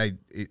I've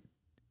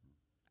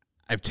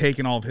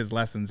taken all of his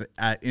lessons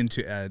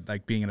into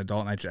like being an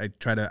adult, and I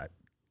try to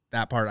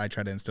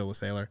instill with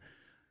Sailor.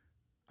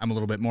 I'm a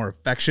little bit more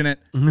affectionate.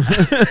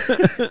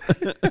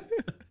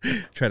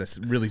 Try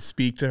to really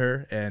speak to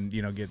her, and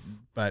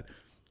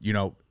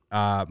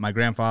my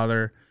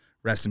grandfather,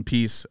 rest in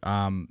peace.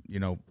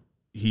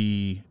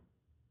 He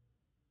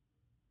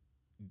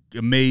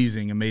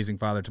amazing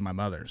father to my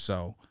mother.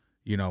 So,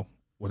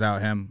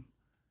 without him,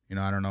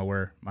 I don't know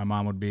where my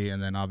mom would be.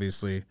 And then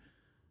obviously,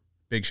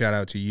 big shout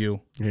out to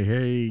you.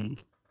 Hey.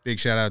 Big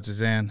shout out to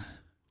Zan.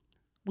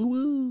 Woo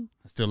woo.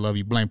 I still love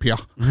you, blame Pia.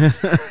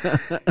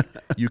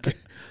 You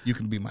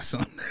can be my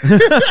son.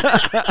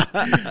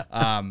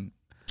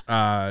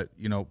 My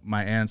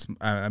aunts,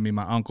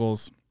 my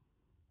uncles,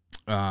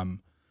 all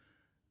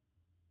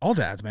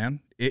dads, man.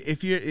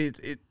 It's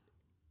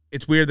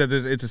weird that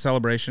it's a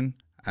celebration.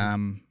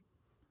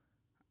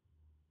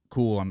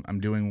 Cool. I'm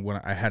doing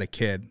what I had a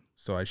kid,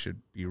 so I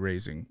should be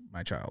raising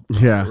my child.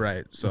 Yeah.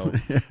 Right. So,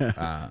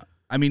 but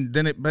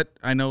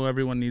I know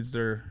everyone needs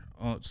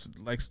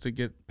likes to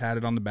get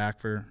patted on the back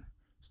for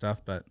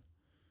stuff, but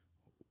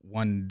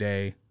one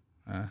day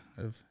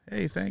of,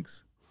 hey,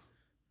 thanks.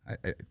 I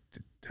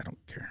don't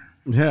care.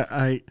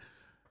 Yeah,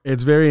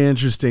 it's very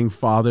interesting,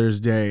 Father's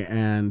Day,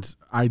 and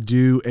I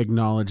do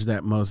acknowledge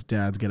that most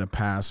dads get a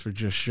pass for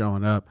just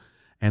showing up,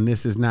 and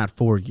this is not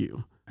for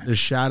you. The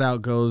shout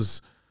out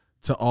goes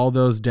to all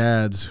those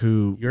dads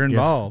who you're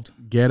involved.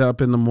 Get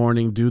up in the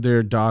morning, do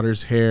their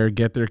daughter's hair,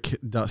 get their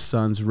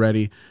sons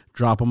ready,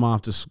 drop them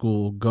off to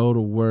school, go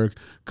to work,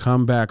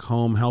 come back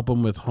home, help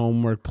them with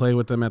homework, play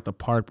with them at the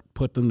park,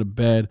 put them to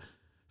bed,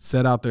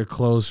 set out their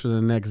clothes for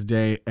the next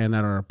day, and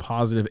that are a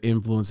positive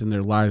influence in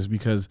their lives.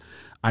 Because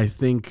I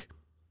think,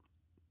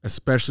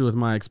 especially with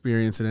my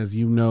experience, and as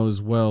you know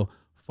as well,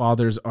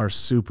 fathers are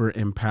super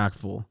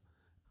impactful.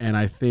 And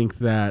I think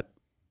that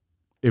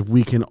if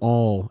we can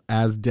all,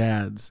 as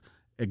dads,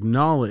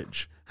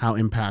 acknowledge how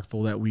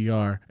impactful that we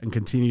are and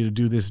continue to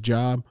do this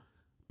job,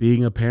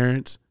 being a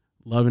parent,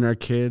 loving our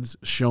kids,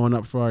 showing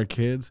up for our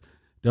kids,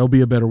 there'll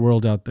be a better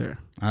world out there.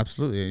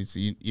 Absolutely. It's,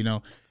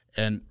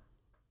 and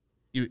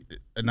you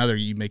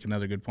make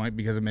another good point,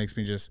 because it makes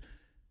me just,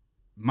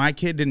 my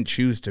kid didn't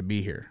choose to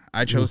be here.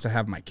 I chose to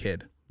have my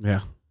kid.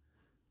 Yeah.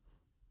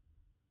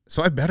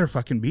 So I better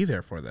fucking be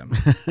there for them.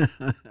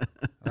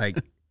 Like,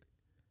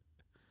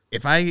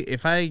 if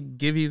I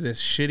give you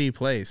this shitty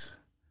place,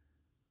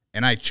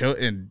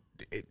 and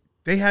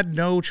they had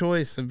no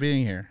choice of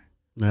being here.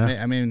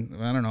 Yeah. I mean,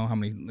 I don't know how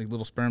many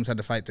little sperms had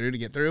to fight through to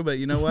get through, but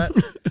you know what?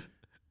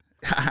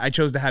 I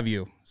chose to have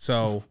you,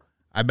 so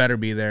I better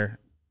be there.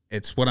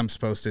 It's what I'm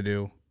supposed to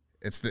do.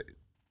 It's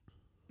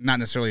not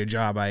necessarily a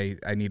job I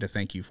need to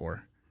thank you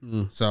for.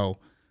 So,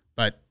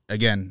 but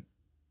again,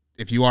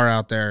 if you are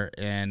out there,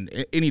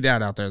 and any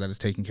dad out there that is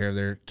taking care of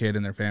their kid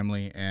and their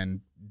family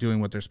and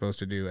doing what they're supposed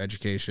to do,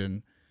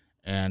 education,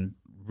 and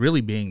really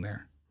being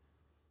there,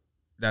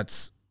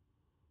 that's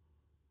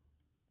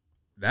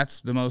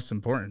that's the most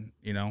important,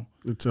 you know.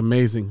 It's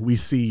amazing. We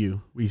see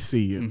you. We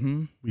see you.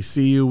 Mm-hmm. We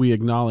see you. We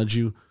acknowledge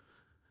you.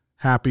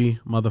 Happy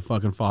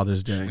motherfucking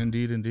Father's Day.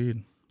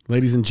 Indeed.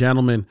 Ladies and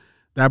gentlemen,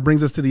 that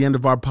brings us to the end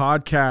of our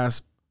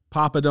podcast.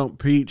 Papa Don't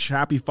Preach.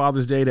 Happy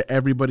Father's Day to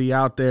everybody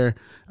out there.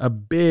 A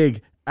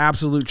big,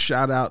 absolute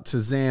shout out to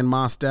Zan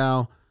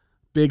Mostow.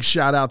 Big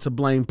shout out to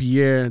Blaine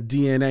Pierre,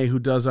 DNA, who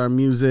does our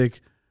music.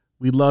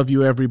 We love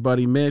you,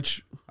 everybody.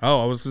 Mitch.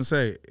 Oh, I was gonna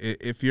say,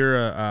 if you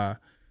are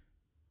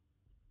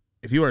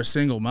a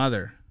single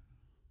mother,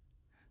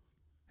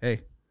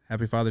 hey,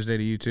 happy Father's Day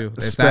to you too.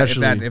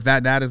 Especially if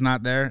that dad is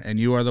not there and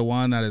you are the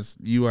one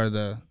you are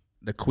the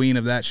queen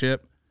of that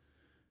ship.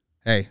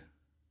 Hey,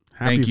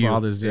 happy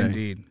Father's Day.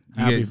 Indeed.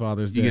 Happy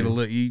Father's Day.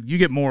 You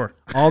get more.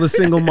 All the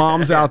single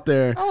moms out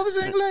there. All the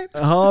single ladies.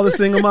 All the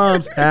single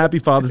moms. Happy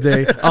Father's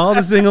Day. All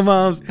the single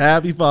moms.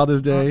 Happy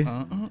Father's Day.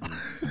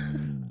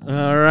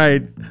 All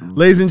right.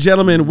 Ladies and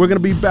gentlemen, we're going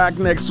to be back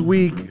next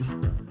week.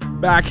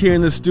 Back here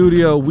in the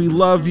studio. We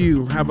love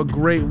you. Have a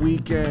great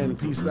weekend.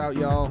 Peace out,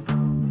 y'all.